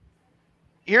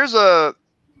 Here's a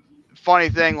funny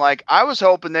thing. Like, I was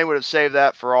hoping they would have saved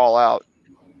that for All Out.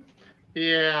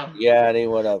 Yeah. Yeah, they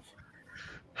would have.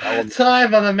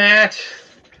 Time on the match.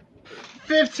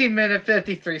 15 minutes,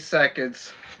 53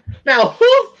 seconds. Now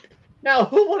who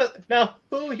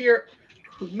here?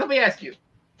 Let me ask you.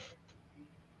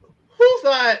 Who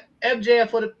thought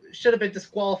MJF should have been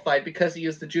disqualified because he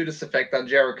used the Judas effect on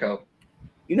Jericho?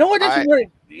 You know what? I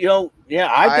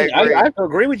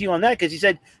agree with you on that because he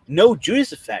said no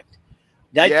Judas effect.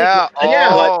 You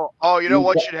know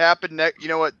what should happen next? You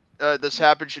know what? This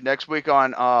should next week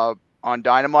on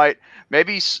Dynamite.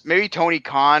 Maybe Tony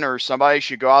Khan or somebody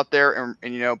should go out there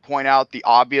and point out the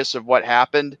obvious of what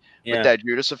happened with that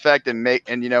Judas effect and make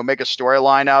a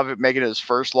storyline out of it, making it his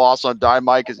first loss on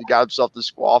Dynamite because he got himself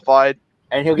disqualified.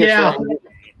 And he'll get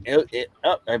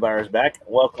everybody's back.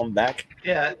 Welcome back.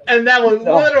 Yeah, and that would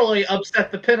literally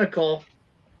upset the Pinnacle.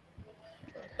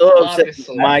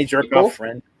 My jerk off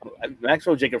friend,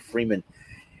 Maxwell Jacob Freeman.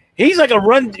 He's like a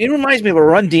run. He reminds me of a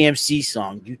Run DMC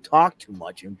song. You talk too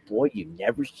much, and boy, you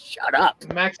never shut up.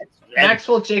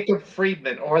 Maxwell Jacob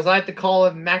Friedman, or as I like to call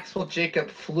him, Maxwell Jacob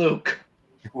Fluke.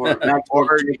 Or Maxwell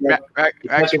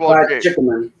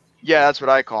Chickaman. Yeah, that's what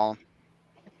I call him.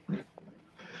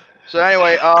 So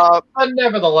anyway, but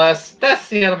nevertheless, that's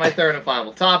the end of my third and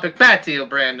final topic. Back to you,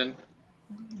 Brandon.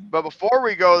 But before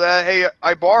we go, hey,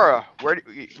 Ibarra,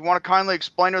 you want to kindly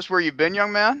explain to us where you've been,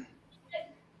 young man?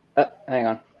 Hang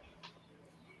on.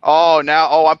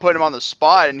 I'm putting him on the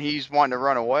spot, and he's wanting to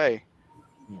run away.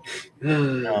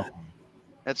 No.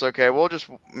 It's okay. We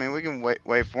can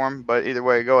wait for him. But either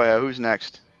way, go ahead. Who's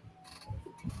next?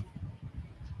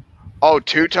 Oh,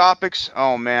 2 topics?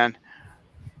 Oh, man.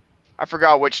 I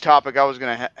forgot which topic I was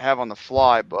going to have on the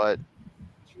fly, but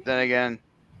then again,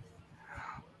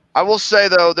 I will say,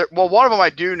 though, one of them I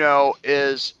do know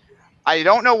is I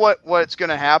don't know what's going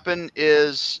to happen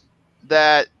is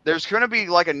that there's going to be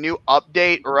like a new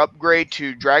update or upgrade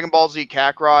to Dragon Ball Z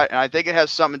Kakarot, and I think it has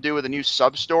something to do with a new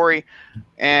sub-story.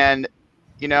 And,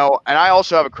 and I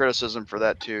also have a criticism for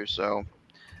that, too. So,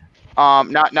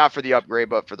 not for the upgrade,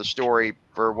 but for the story,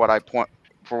 for what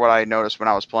I noticed when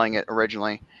I was playing it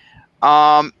originally.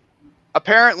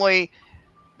 Apparently,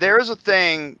 there is a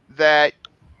thing that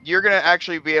you're going to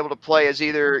actually be able to play as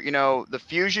either, the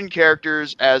fusion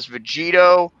characters as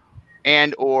Vegito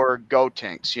and or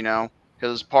Gotenks,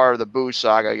 because it's part of the Boo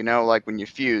saga, like when you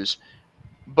fuse.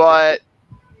 But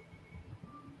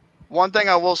one thing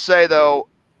I will say, though,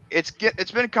 it's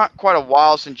been quite a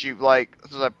while since I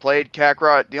played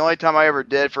Kakarot. The only time I ever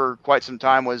did for quite some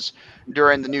time was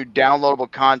during the new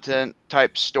downloadable content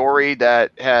type story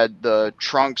that had the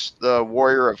Trunks, the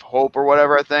Warrior of Hope or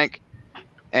whatever, I think.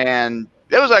 And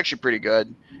it was actually pretty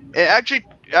good. It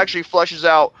actually fleshes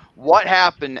out what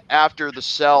happened after the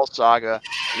Cell saga,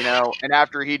 and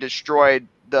after he destroyed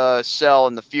the Cell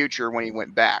in the future when he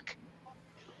went back.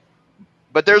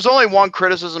 But there's only one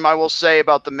criticism I will say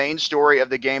about the main story of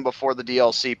the game before the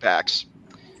DLC packs.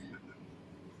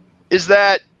 Is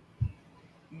that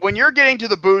when you're getting to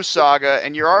the Boo saga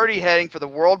and you're already heading for the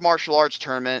World Martial Arts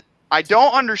Tournament, I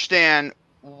don't understand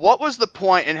what was the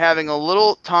point in having a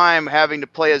little time having to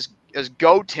play as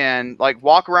Goten, like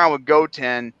walk around with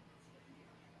Goten,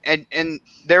 and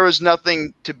there was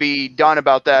nothing to be done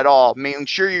about that at all. I mean,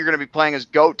 sure, you're going to be playing as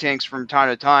Gotenks from time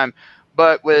to time,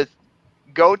 but with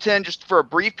Goten, just for a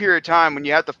brief period of time when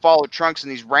you have to follow Trunks in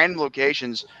these random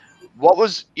locations, what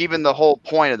was even the whole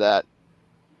point of that?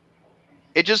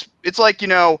 It's like,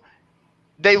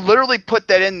 they literally put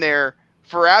that in there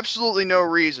for absolutely no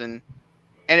reason,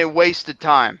 and it wasted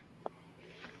time.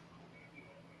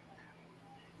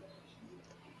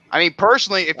 I mean,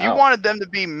 personally, if you wanted them to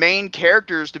be main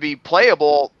characters to be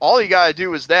playable, all you got to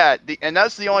do is that. And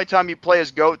that's the only time you play as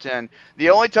Goten. The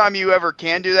only time you ever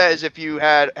can do that is if you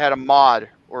had a mod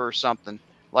or something.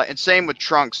 And same with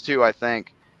Trunks, too, I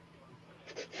think.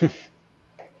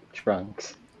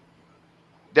 Trunks.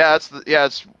 Yeah,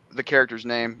 it's the character's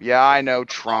name. Yeah, I know,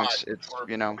 Trunks. It's,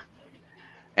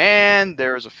 And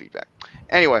there's a feedback.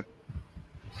 Anyway.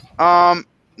 Now,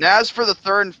 as for the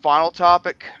third and final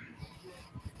topic...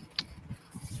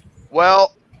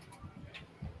 Well,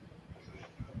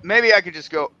 maybe I could just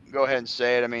go ahead and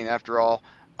say it. I mean, after all,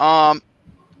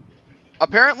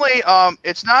 apparently,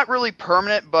 it's not really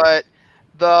permanent, but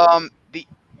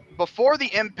before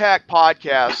the Impact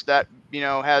podcast that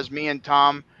has me and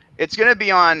Tom, it's going to be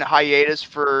on hiatus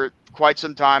for quite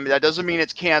some time. That doesn't mean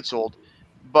it's canceled,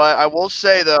 but I will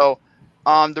say though,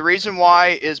 the reason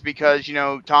why is because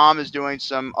Tom is doing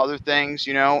some other things,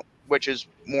 which is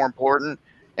more important,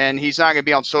 and he's not going to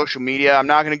be on social media. I'm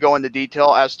not going to go into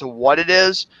detail as to what it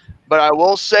is, but I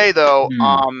will say though,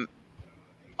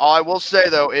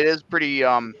 it is pretty.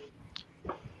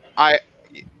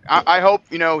 I hope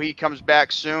he comes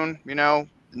back soon.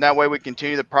 And that way we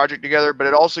continue the project together. But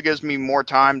it also gives me more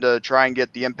time to try and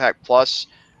get the Impact Plus,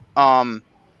 app,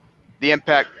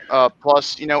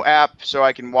 so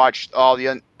I can watch all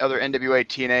the other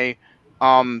NWA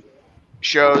TNA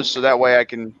shows. So that way I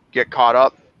can get caught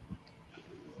up.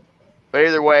 But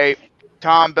either way,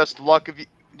 Tom, best of luck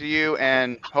to you,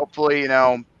 and hopefully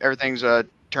everything's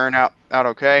turn out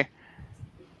okay.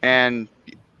 And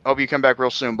hope you come back real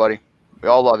soon, buddy. We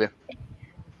all love you.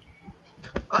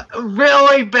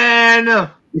 Really, Ben?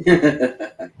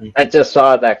 I just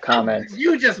saw that comment.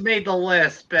 You just made the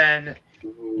list, Ben.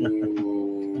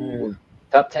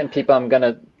 Top 10 people I'm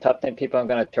gonna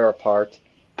tear apart.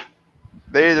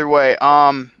 But either way,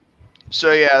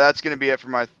 so yeah, that's gonna be it for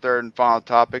my third and final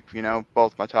topic.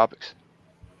 Both my topics.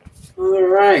 All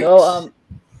right. So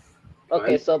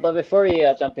okay, but before we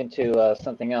jump into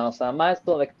something else, I might as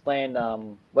well explain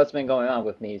what's been going on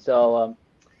with me. So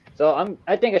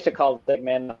I think I should call the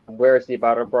segment "Where's the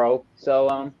Butter Bro?"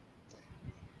 So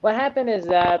what happened is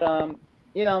that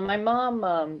my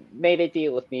mom made a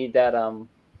deal with me that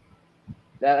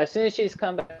that as soon as she's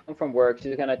come back from work,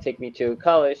 she's gonna take me to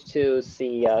college to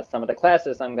see some of the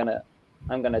classes I'm gonna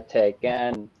take,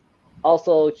 and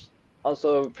also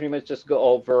pretty much just go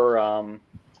over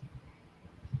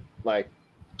like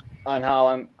on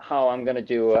how I'm gonna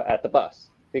do at the bus,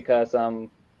 because of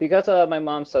my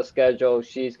mom's schedule,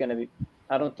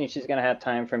 I don't think she's gonna have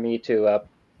time for me to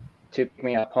pick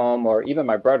me up home, or even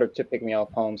my brother to pick me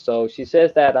up home. So she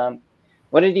says that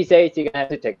one of these days you're gonna have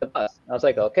to take the bus. I was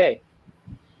like, okay.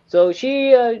 So we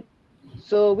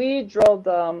drove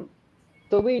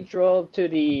to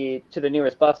the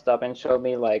nearest bus stop and showed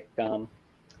me like some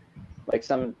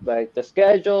the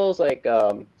schedules, like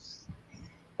the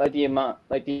amount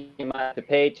to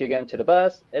pay to get into the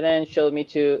bus, and then showed me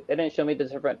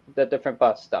the different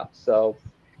bus stops. So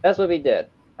that's what we did.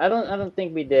 I don't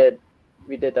think we did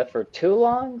that for too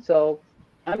long. So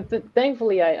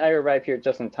thankfully I arrived here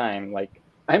just in time. Like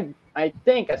I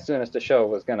think as soon as the show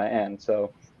was gonna end.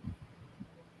 So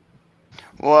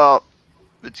well,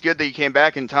 it's good that you came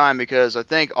back in time, because I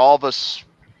think all of us.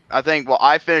 I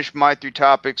finished my 3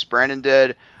 topics. Brandon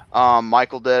did.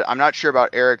 Michael did. I'm not sure about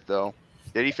Eric though.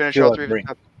 Did he finish all 3 of his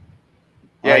topics?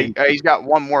 Yeah, he's got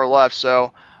one more left.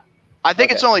 So I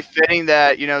think it's only fitting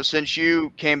that, since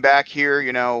you came back here,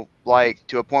 like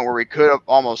to a point where we could have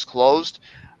almost closed,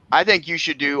 I think you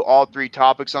should do all 3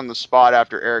 topics on the spot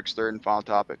after Eric's third and final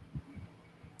topic.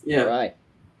 Yeah. Right.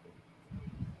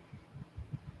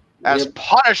 As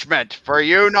punishment for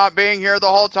you not being here the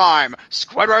whole time,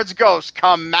 Squidward's ghost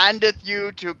commandeth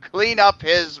you to clean up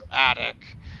his attic.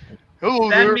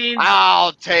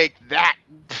 I'll take that.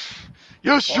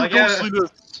 Yes, well, you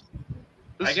ghostliness.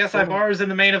 I guess I borrows in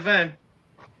the main event.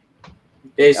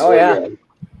 Basically, yeah.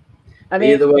 I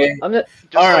mean, either way.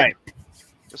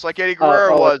 Just like Eddie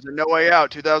Guerrero was in No Way Out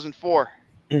 2004.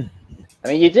 I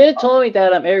mean, you did tell me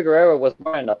that Eddie Guerrero was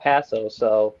born in El Paso,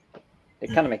 so it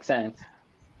kind of makes sense.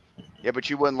 Yeah,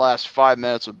 but you wouldn't last 5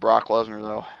 minutes with Brock Lesnar,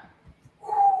 though.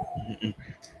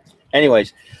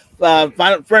 Anyways,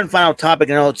 final topic.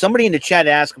 Somebody in the chat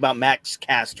asked about Max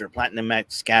Caster, Platinum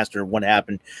Max Caster, what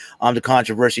happened, the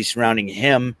controversy surrounding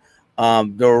him.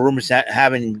 There were rumors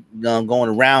going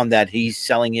around that he's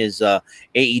selling his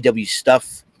AEW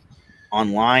stuff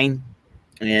online,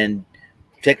 and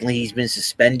technically he's been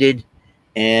suspended,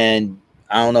 and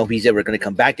I don't know if he's ever going to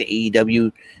come back to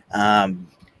AEW.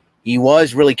 He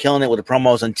was really killing it with the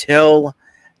promos until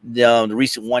the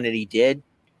recent one that he did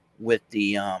with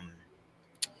the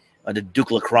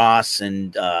Duke Lacrosse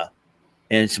and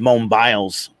Simone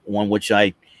Biles one, which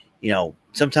I,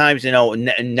 sometimes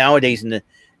nowadays in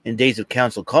days of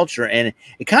cancel culture, and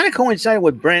it kind of coincided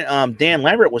with Dan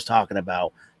Lambert was talking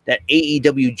about, that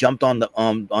AEW jumped on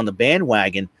the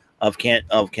bandwagon of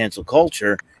cancel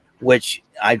culture, which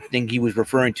I think he was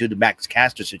referring to the Max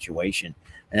Caster situation.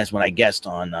 And that's what I guessed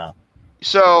on.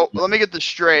 So let me get this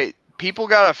straight. People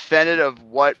got offended of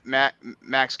what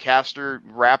Max Caster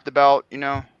rapped about,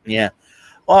 Yeah.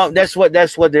 Well, that's what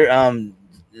they're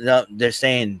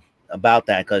saying about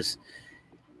that, because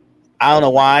I don't know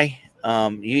why.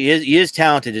 He is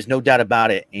talented. There's no doubt about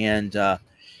it. And let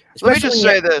me just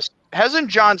say this. hasn't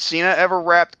John Cena ever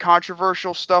rapped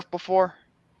controversial stuff before?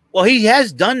 Well, he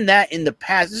has done that in the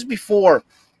past. This is before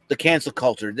the cancel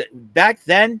culture. Back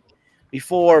then,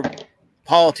 before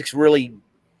politics really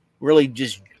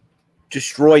just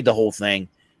destroyed the whole thing.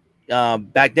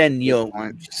 Back then,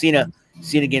 Cena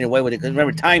getting away with it. Because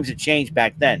remember, times have changed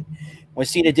back then. When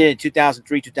Cena did it in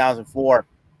 2003, 2004,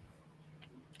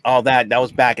 all that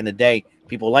was back in the day.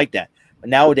 People like that. But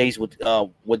nowadays, with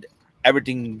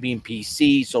everything being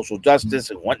PC, social justice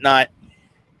and whatnot,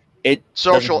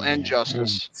 social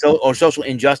injustice, social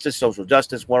injustice, social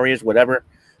justice warriors, whatever.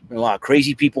 There are a lot of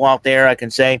crazy people out there, I can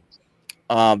say.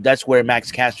 That's where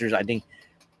Max Caster's, I think,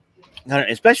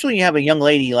 especially when you have a young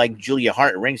lady like Julia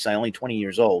Hart at ringside, only 20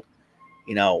 years old.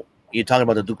 You're talking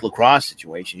about the Duke Lacrosse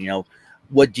situation.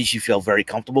 What did she feel very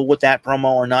comfortable with that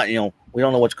promo or not? We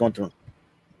don't know what's going through.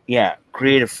 Yeah,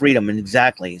 creative freedom, and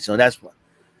exactly. So that's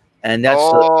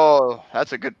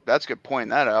that's a good point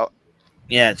that out.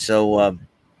 Yeah. So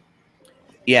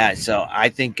so I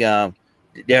think there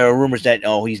are rumors that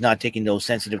he's not taking those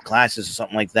sensitive classes or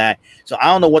something like that. So I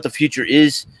don't know what the future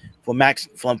is for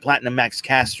Platinum Max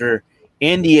Caster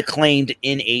and the Acclaimed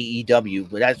in AEW,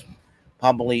 but that's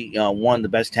probably one of the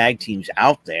best tag teams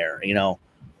out there.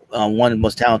 One of the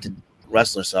most talented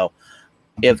wrestlers. So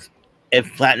if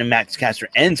Platinum Max Caster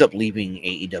ends up leaving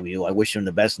AEW, I wish him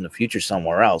the best in the future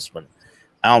somewhere else. But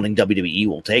I don't think WWE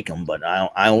will take him. But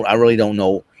I really don't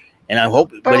know. And I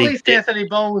hope. But at least Anthony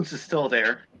Bowens is still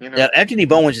there. Yeah, Anthony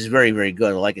Bowens is very, very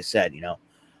good. Like I said,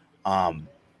 Let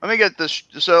me get this.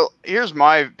 So here's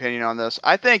my opinion on this.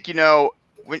 I think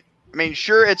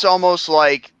sure, it's almost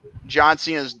like John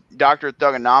Cena's Doctor of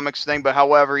Thugonomics thing, but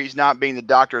however, he's not being the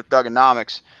Doctor of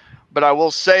Thugonomics. But I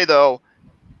will say though,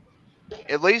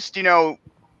 at least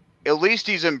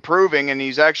he's improving, and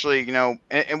he's actually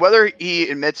and whether he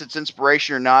admits it's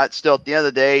inspiration or not, still at the end of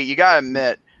the day, you gotta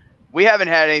admit we haven't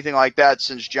had anything like that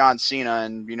since John Cena,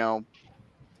 and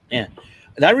Yeah,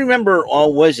 and I remember,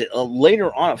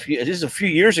 later on, this is a few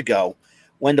years ago,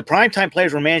 when the Primetime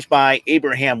Players were managed by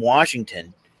Abraham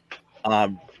Washington.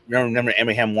 Remember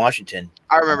Abraham Washington?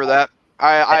 I remember that.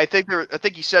 I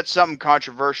think he said something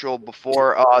controversial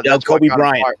before. Kobe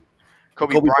Bryant.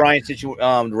 Kobe Bryant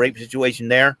the rape situation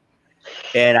there,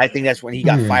 and I think that's when he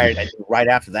got fired. I think right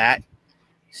after that.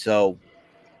 So,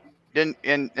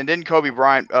 didn't Kobe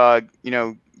Bryant,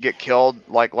 get killed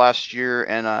like last year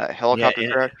in a helicopter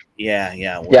crash?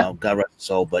 Yeah. Well, God rest his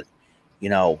soul, but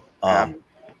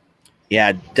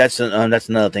that's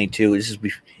another thing too. This is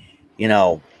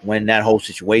when that whole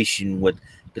situation with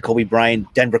the Kobe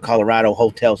Bryant Denver, Colorado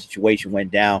hotel situation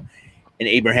went down, and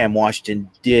Abraham Washington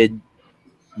did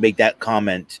make that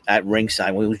comment at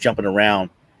ringside when he was jumping around,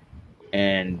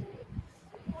 and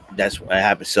that's what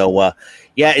happened. So,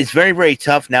 it's very, very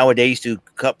tough nowadays to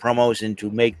cut promos and to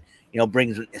make,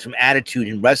 bring some attitude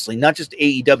in wrestling, not just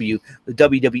AEW, the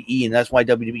WWE, and that's why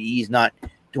WWE is not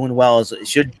doing well as it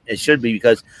should be,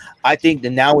 because I think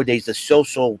that nowadays the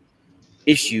social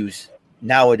issues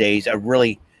nowadays are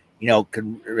really,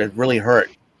 could really hurt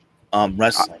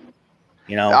wrestling.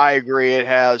 I agree. It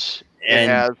has.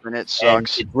 And it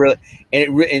sucks. And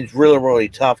it's really, really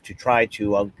tough to try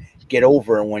to get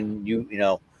over when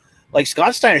like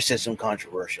Scott Steiner said some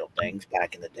controversial things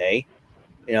back in the day,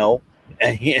 with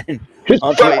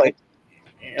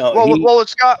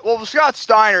Scott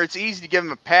Steiner, it's easy to give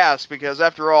him a pass because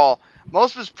after all,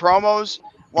 most of his promos,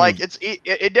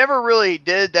 it never really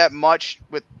did that much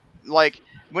with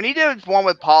when he did one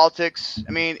with politics.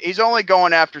 I mean, he's only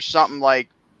going after something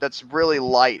that's really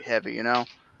light heavy,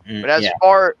 But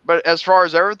as far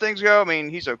as everything's go, I mean,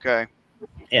 he's okay.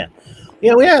 Yeah,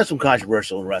 we had some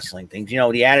controversial wrestling things,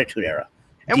 the Attitude Era.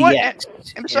 And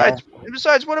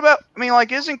besides, what about? I mean,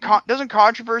 doesn't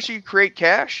controversy create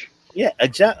cash? Yeah,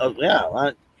 exactly.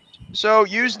 Yeah. So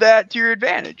use that to your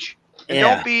advantage,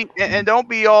 and don't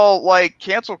be all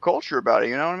cancel culture about it.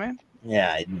 You know what I mean?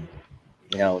 Yeah,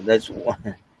 that's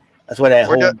what I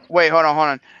hold. Wait, hold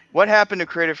on. What happened to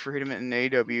creative freedom in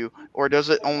AEW, or does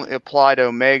it only apply to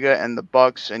Omega and the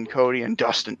Bucks and Cody and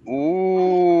Dustin?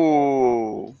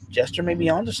 Ooh, Jester may be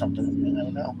onto something. I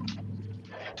don't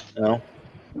know.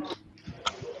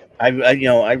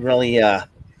 I really,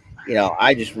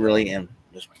 I just really am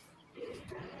just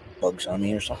bugs on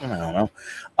me or something. I don't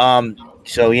know.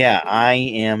 So yeah, I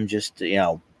am just,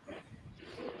 I'm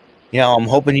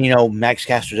hoping, Max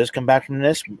Caster does come back from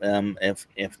this.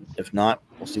 If not,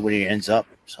 we'll see where he ends up.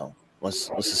 So let's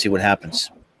see what happens.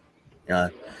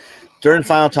 Third and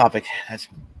final topic. That's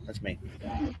me.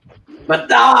 But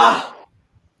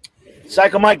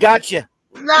Psycho Mike got you.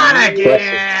 Not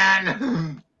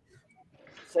again.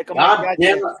 Psycho God Mike got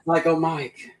damn you. it, Psycho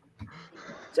Mike.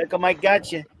 Check out my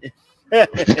gotcha. It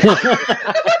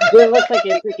looks like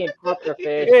a freaking puffer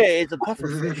fish. Yeah, it's a puffer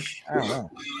fish. I don't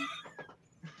know.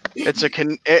 It's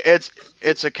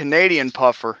a Canadian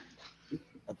puffer.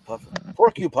 A puffer.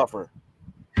 Pork you puffer.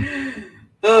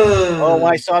 Oh,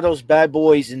 when I saw those bad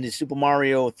boys in the Super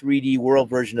Mario 3D World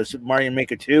version of Super Mario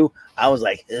Maker 2, I was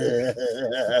like, if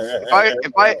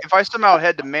I somehow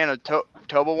head to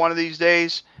Manitoba one of these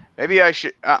days, maybe I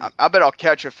should. I bet I'll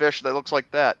catch a fish that looks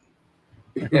like that.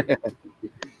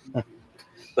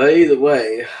 But either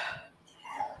way,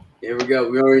 here we go.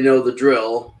 We already know the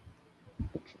drill.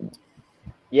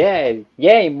 Yay!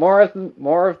 More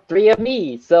of three of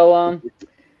me. So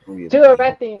to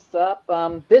wrap things up,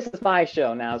 this is my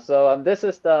show now. So this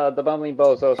is the Bumbling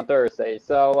Bozos Thursday.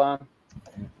 So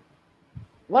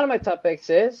one of my topics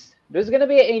is there's gonna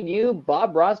be a new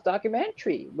Bob Ross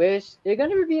documentary, which they're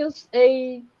gonna reveal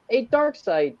a dark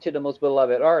side to the most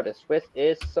beloved artist, which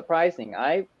is surprising.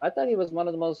 I thought he was one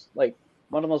of the most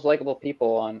likable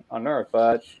people on earth,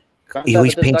 but he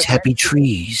always paints happy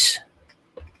trees.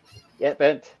 Yeah,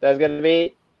 but that's gonna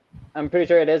be. I'm pretty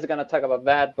sure it is gonna talk about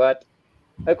that. But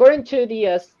according to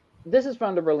the, this is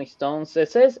from the Rolling Stones. It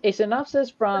says a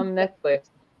synopsis from Netflix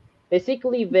is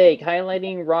equally vague,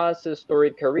 highlighting Ross's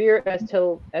storied career as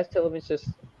television's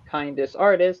kindest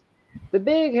artist, the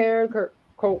big-haired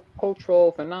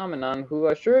cultural phenomenon who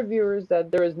assured viewers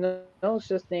that there is no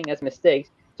such thing as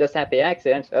mistakes, just happy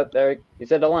accidents. Oh, there you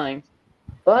said the lines.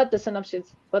 But the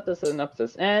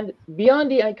synopsis, and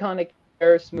beyond the iconic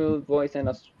smooth voice and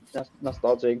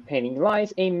nostalgic painting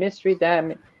lies a mystery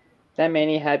that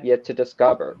many have yet to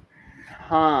discover.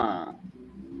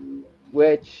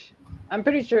 Which I'm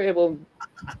pretty sure it will.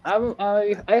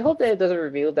 I hope that it doesn't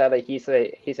reveal that he's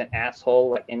an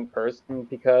asshole in person,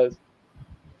 because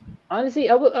honestly,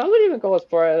 I would even go as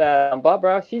far as that Bob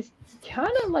Ross. He's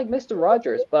kind of like Mr.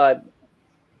 Rogers, but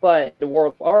the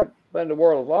world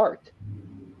of art.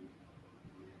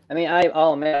 I mean,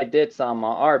 I'll admit I did some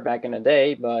art back in the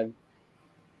day, but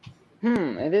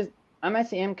it is. I'm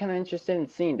kind of interested in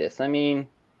seeing this. I mean,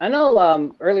 I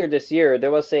know earlier this year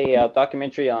there was a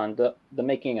documentary on the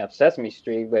making of Sesame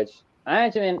Street, which I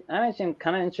actually am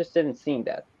kind of interested in seeing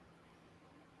that.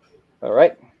 All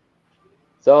right,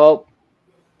 so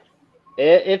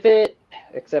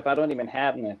except I don't even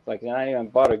have Netflix, and I don't even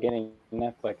bother getting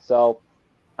Netflix, so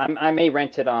I may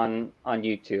rent it on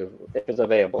YouTube if it's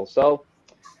available. So.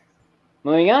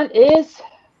 Moving on is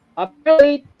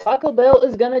apparently Taco Bell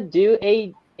is gonna do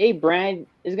a rebrand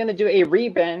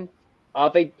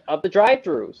of the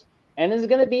drive-thrus, and it's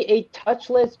gonna be a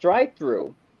touchless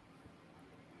drive-thru.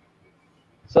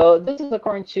 So this is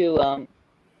according to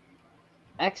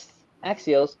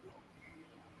Axios.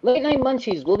 Late night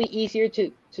munchies will be easier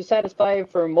to satisfy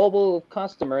for mobile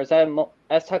customers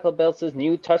as Taco Bell's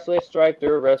new touchless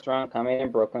drive-thru restaurant coming in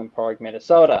Brooklyn Park,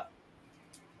 Minnesota.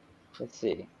 Let's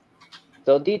see.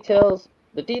 So the details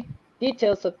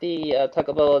of the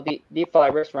Taco Bell Deep Fry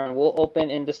restaurant will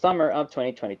open in the summer of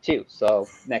 2022, so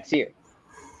next year.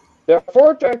 There are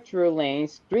 4 drive-thru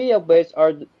lanes, 3 of which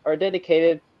are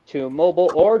dedicated to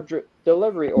mobile or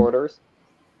delivery orders.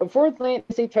 The 4th lane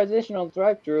is a traditional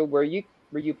drive-thru where you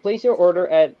place your order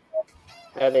at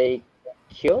a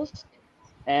kiosk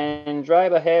and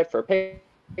drive ahead for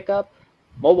pickup.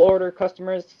 Mobile order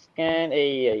customers scan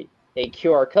a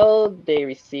QR code they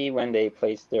receive when they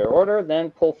place their order, then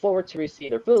pull forward to receive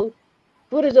their food.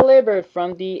 Food is delivered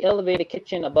from the elevated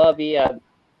kitchen above via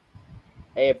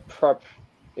a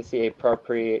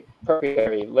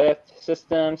proprietary lift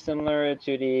system similar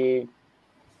to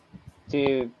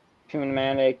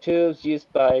pneumatic tubes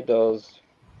used by those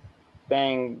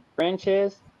bang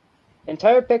branches. The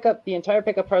entire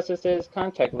pickup process is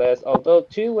contactless, although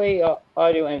two-way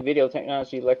audio and video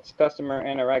technology lets customer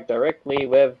interact directly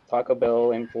with Taco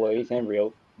Bell employees in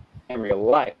real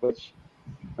life, which,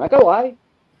 I'm not gonna lie,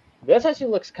 this actually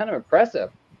looks kind of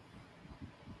impressive.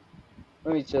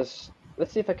 Let's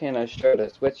see if I can show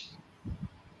this, which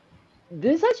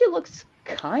this actually looks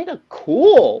kind of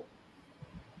cool.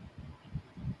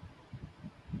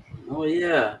 Oh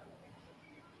yeah.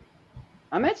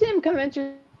 I'm kind of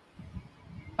interested.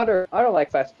 Other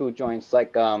like fast food joints,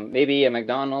 like maybe a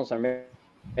McDonald's or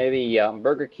maybe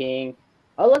Burger King.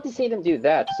 I'd love to see them do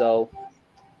that. So,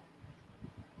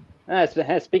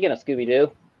 speaking of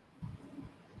Scooby-Doo,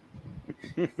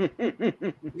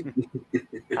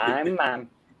 hi, Mom.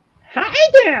 Hi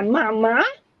there, Mama.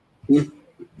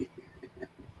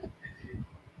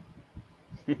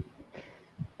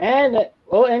 And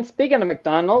speaking of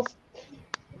McDonald's,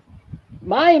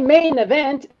 my main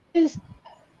event is.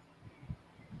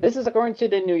 This is according to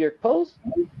the New York Post.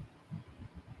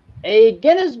 A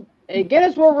Guinness A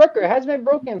Guinness World Record has been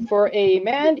broken for a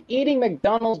man eating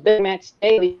McDonald's Big Macs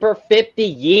daily for 50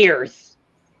 years.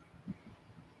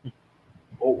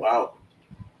 Oh wow.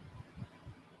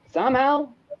 Somehow,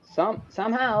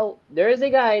 there is a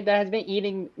guy that has been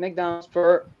eating McDonald's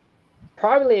for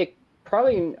probably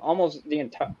almost the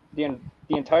entire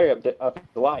of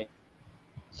his life.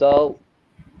 So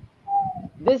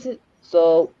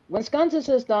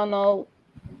Wisconsin's Donald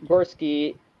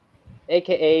Gorski,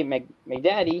 aka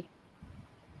McDaddy,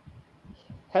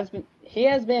 has been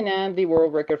named the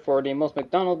world record for the most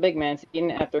McDonald's Big Macs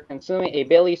eaten after consuming a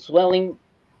belly swelling.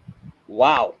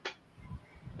 Wow.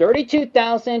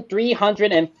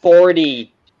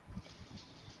 32,340.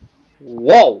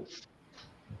 Whoa.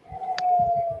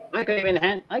 I couldn't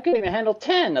even handle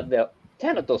 10 of those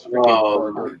freaking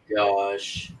burgers. Oh my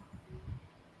gosh.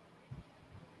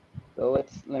 So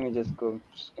let me just go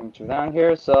skim through down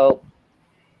here. So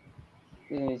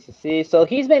let me see. So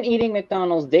he's been eating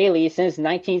McDonald's daily since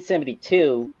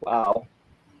 1972. Wow.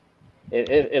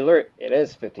 It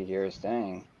is 50 years,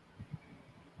 dang.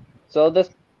 So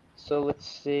let's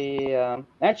see.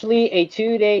 Actually, a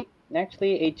two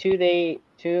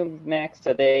max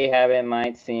that they have in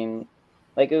mind seem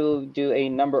like it will do a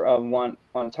number of one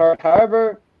target.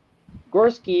 However,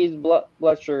 Gorski's blood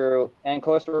sugar and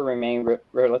cholesterol remain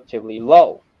relatively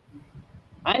low.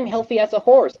 I'm healthy as a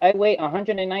horse. I weigh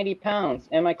 190 pounds,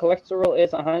 and my cholesterol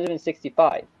is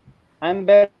 165. I'm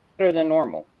better than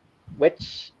normal,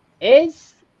 which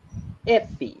is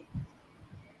iffy.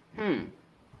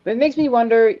 But it makes me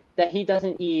wonder that he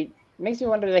doesn't eat. Makes me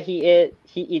wonder that he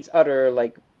eats other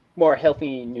like more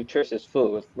healthy, nutritious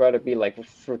food, rather be like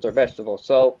fruits or vegetables.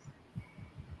 So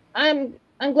I'm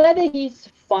glad that he's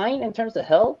fine in terms of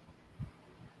health.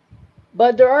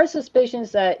 But there are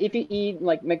suspicions that if you eat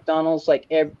like McDonald's like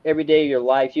every day of your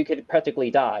life, you could practically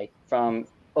die from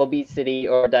obesity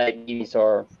or diabetes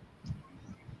or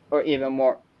even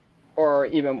more or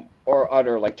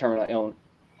other like terminal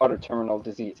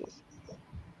diseases.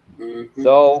 Mm-hmm.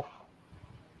 So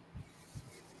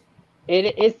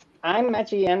I'm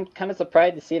kind of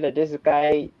surprised to see that this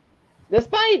guy,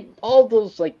 despite all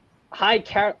those like high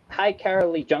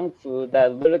calorie junk food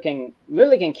that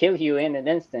literally can kill you in an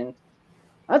instant,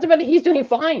 that's about he's doing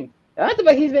fine. That's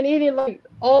about he's been eating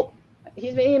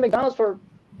McDonald's for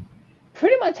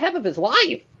pretty much half of his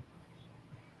life.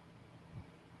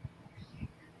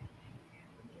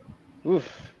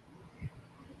 Oof.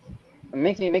 It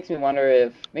makes me wonder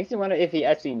if he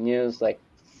actually knew like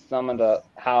some of the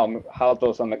how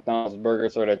those McDonald's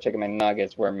burgers or the chicken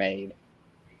McNuggets were made.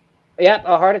 Yep,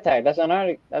 a heart attack. That's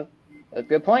a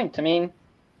good point. I mean,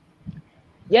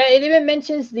 yeah, it even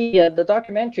mentions the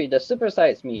documentary, The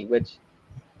Supersize Me, which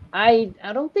I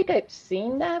don't think I've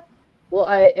seen that. Well,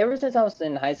 ever since I was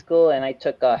in high school and I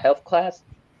took a health class,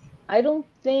 I don't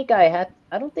think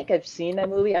I've seen that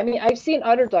movie. I mean, I've seen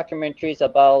other documentaries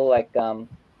about like the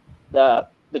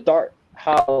dark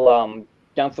how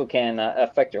junk food can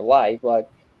affect your life, but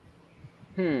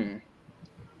I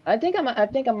think I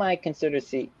might consider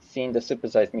seeing The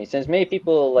Supersize Me, since many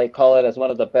people like call it as one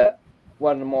of the best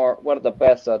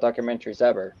documentaries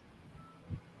ever.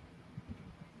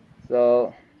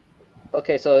 So,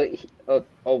 okay, so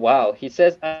oh wow, he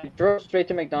says I drove straight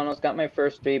to McDonald's, got my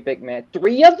first 3 Big Mac,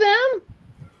 3 of them.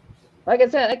 Like I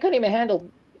said, I couldn't even handle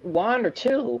 1 or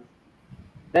 2.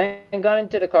 Then got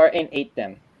into the car and ate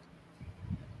them.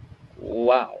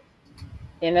 Wow.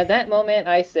 And at that moment,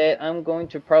 I said, I'm going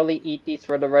to probably eat these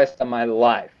for the rest of my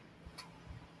life.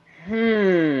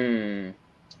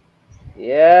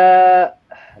 Yeah.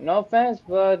 No offense,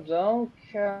 but don't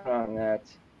count on that.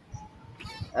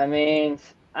 I mean,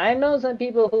 I know some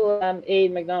people who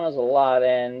ate McDonald's a lot,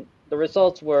 and the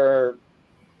results were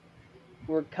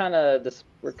kind of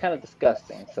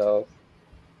disgusting. So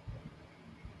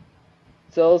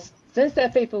since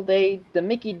that fateful day, the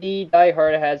Mickey D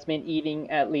diehard has been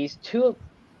eating at least two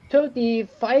of the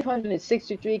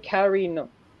 563 calorie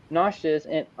nauseous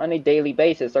on a daily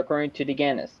basis, according to the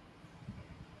Guinness.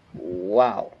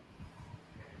 Wow.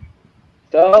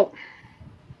 So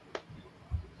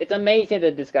it's amazing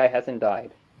that this guy hasn't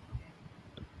died.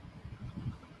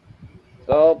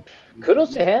 So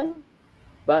kudos to him.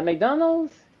 But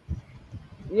McDonald's,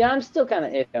 yeah, I'm still kind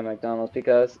of iffy on McDonald's,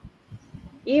 because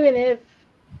even if,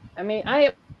 I mean,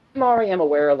 I already am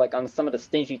aware of like on some of the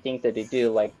stingy things that they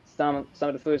do, like some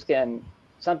of the foods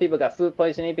some people got food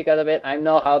poisoning because of it. I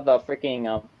know how the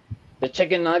freaking the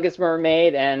chicken nuggets were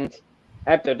made, and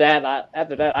after that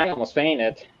I almost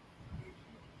fainted.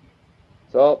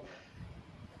 So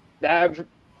that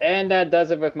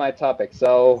does it with my topic.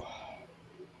 So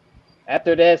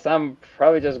After this, I'm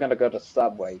probably just gonna go to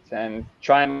Subway and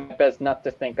try my best not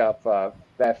to think of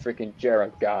that freaking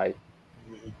Jared guy.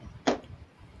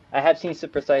 I had seen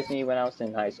Super Size Me when I was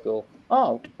in high school.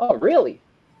 Oh, really?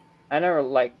 I never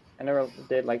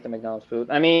did like the McDonald's food.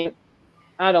 I mean,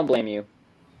 I don't blame you.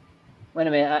 Wait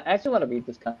a minute, I actually want to read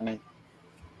this comment.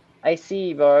 I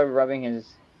see Ivar rubbing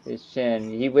his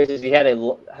chin. He wishes he had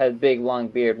a big long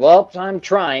beard. Well, I'm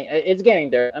trying. It's getting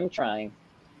there. I'm trying.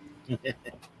 Wait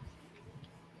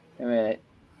a minute.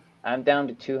 I'm down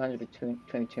to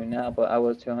 222 now, but I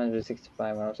was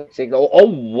 265 when I was 6. Oh,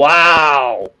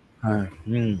 wow!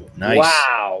 Nice.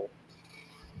 Wow.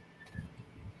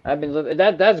 I've been living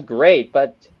that's great,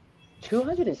 but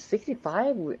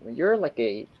 265 when you're like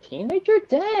a teenager?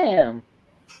 Damn.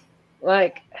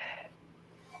 Like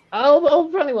I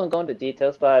probably won't go into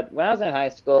details, but when I was in high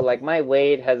school, like my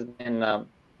weight has been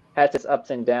has its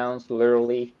ups and downs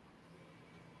literally.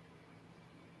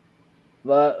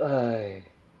 But I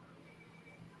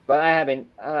haven't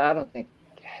I don't think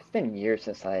it's been years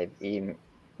since I've eaten.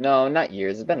 No, not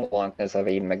years. It's been a long time since I've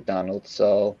eaten McDonald's,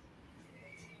 so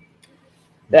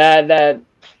that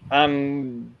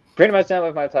I'm pretty much done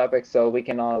with my topic, so we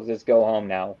can all just go home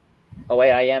now. Oh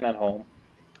wait, I am at home.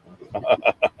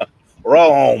 We're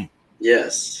all home.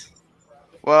 Yes.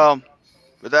 Well,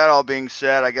 with that all being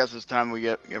said, I guess it's time we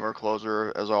give our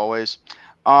closer as always.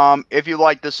 If you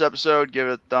like this episode, give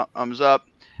it a thumbs up.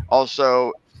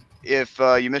 Also, if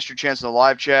you missed your chance in the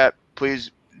live chat, please,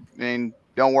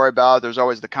 don't worry about it. There's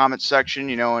always the comment section,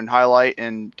 and highlight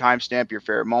and timestamp your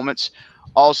favorite moments.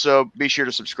 Also, be sure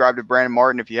to subscribe to Brandon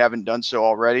Martin if you haven't done so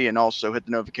already, and also hit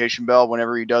the notification bell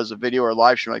whenever he does a video or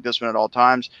live stream like this one at all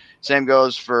times. Same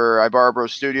goes for Ibarra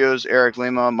Bros Studios, Eric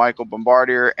Lima, Michael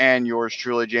Bombardier, and yours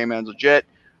truly, J Man's Legit.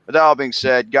 With that all being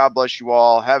said, God bless you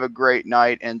all. Have a great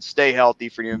night and stay healthy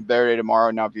for your better day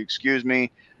tomorrow. Now, if you excuse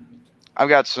me, I've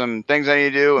got some things I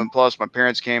need to do, and plus my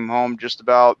parents came home just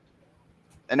about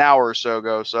an hour or so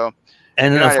ago. So,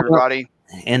 And good night, everybody.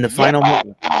 And the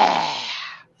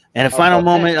final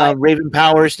moment, Raven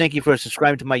Powers, thank you for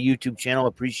subscribing to my YouTube channel.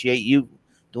 Appreciate you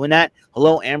doing that.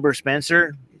 Hello, Amber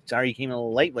Spencer. Sorry you came a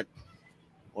little late, but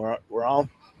we're all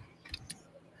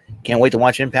can't wait to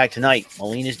watch Impact tonight.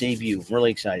 Molina's debut. Really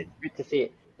excited. Great to see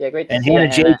it. Yeah, great to and see Hannah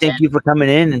it. J, thank you for coming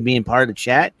in and being part of the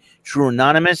chat. True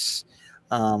Anonymous.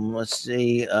 Let's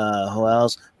see who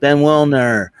else. Ben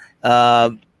Wilner.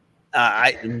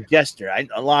 Jester.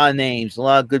 A lot of names, a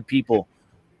lot of good people.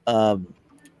 A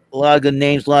lot of good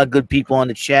names, a lot of good people on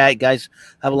the chat. Guys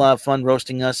have a lot of fun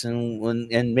roasting us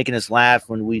and making us laugh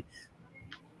when we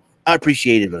are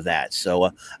appreciative of that. So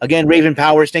again, Raven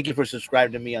Powers, thank you for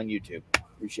subscribing to me on YouTube.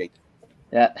 Appreciate it.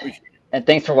 Yeah. And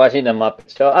thanks for watching the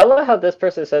Muppet Show. I love how this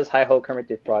person says hi ho Kermit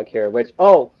the Frog here, which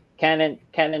canon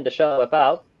the show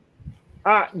without.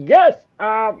 Yes.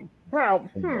 Oh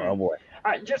boy.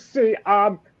 Just see,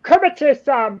 Kermit is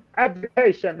at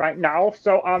vacation right now,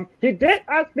 so he did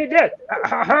ask me this.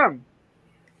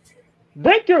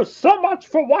 Thank you so much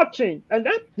for watching, and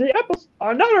that's the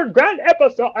another grand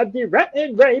episode of the Rant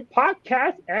N Rave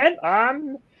Podcast,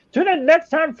 and tune in next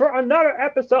time for another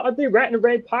episode of the Rant N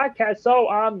Rave Podcast.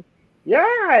 So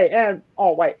yeah, and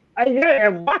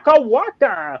and waka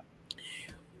waka.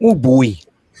 Oh boy.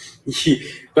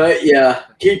 But yeah,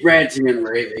 keep ranting and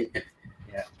raving.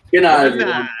 Yeah. Good night,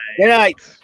 everyone. Good night.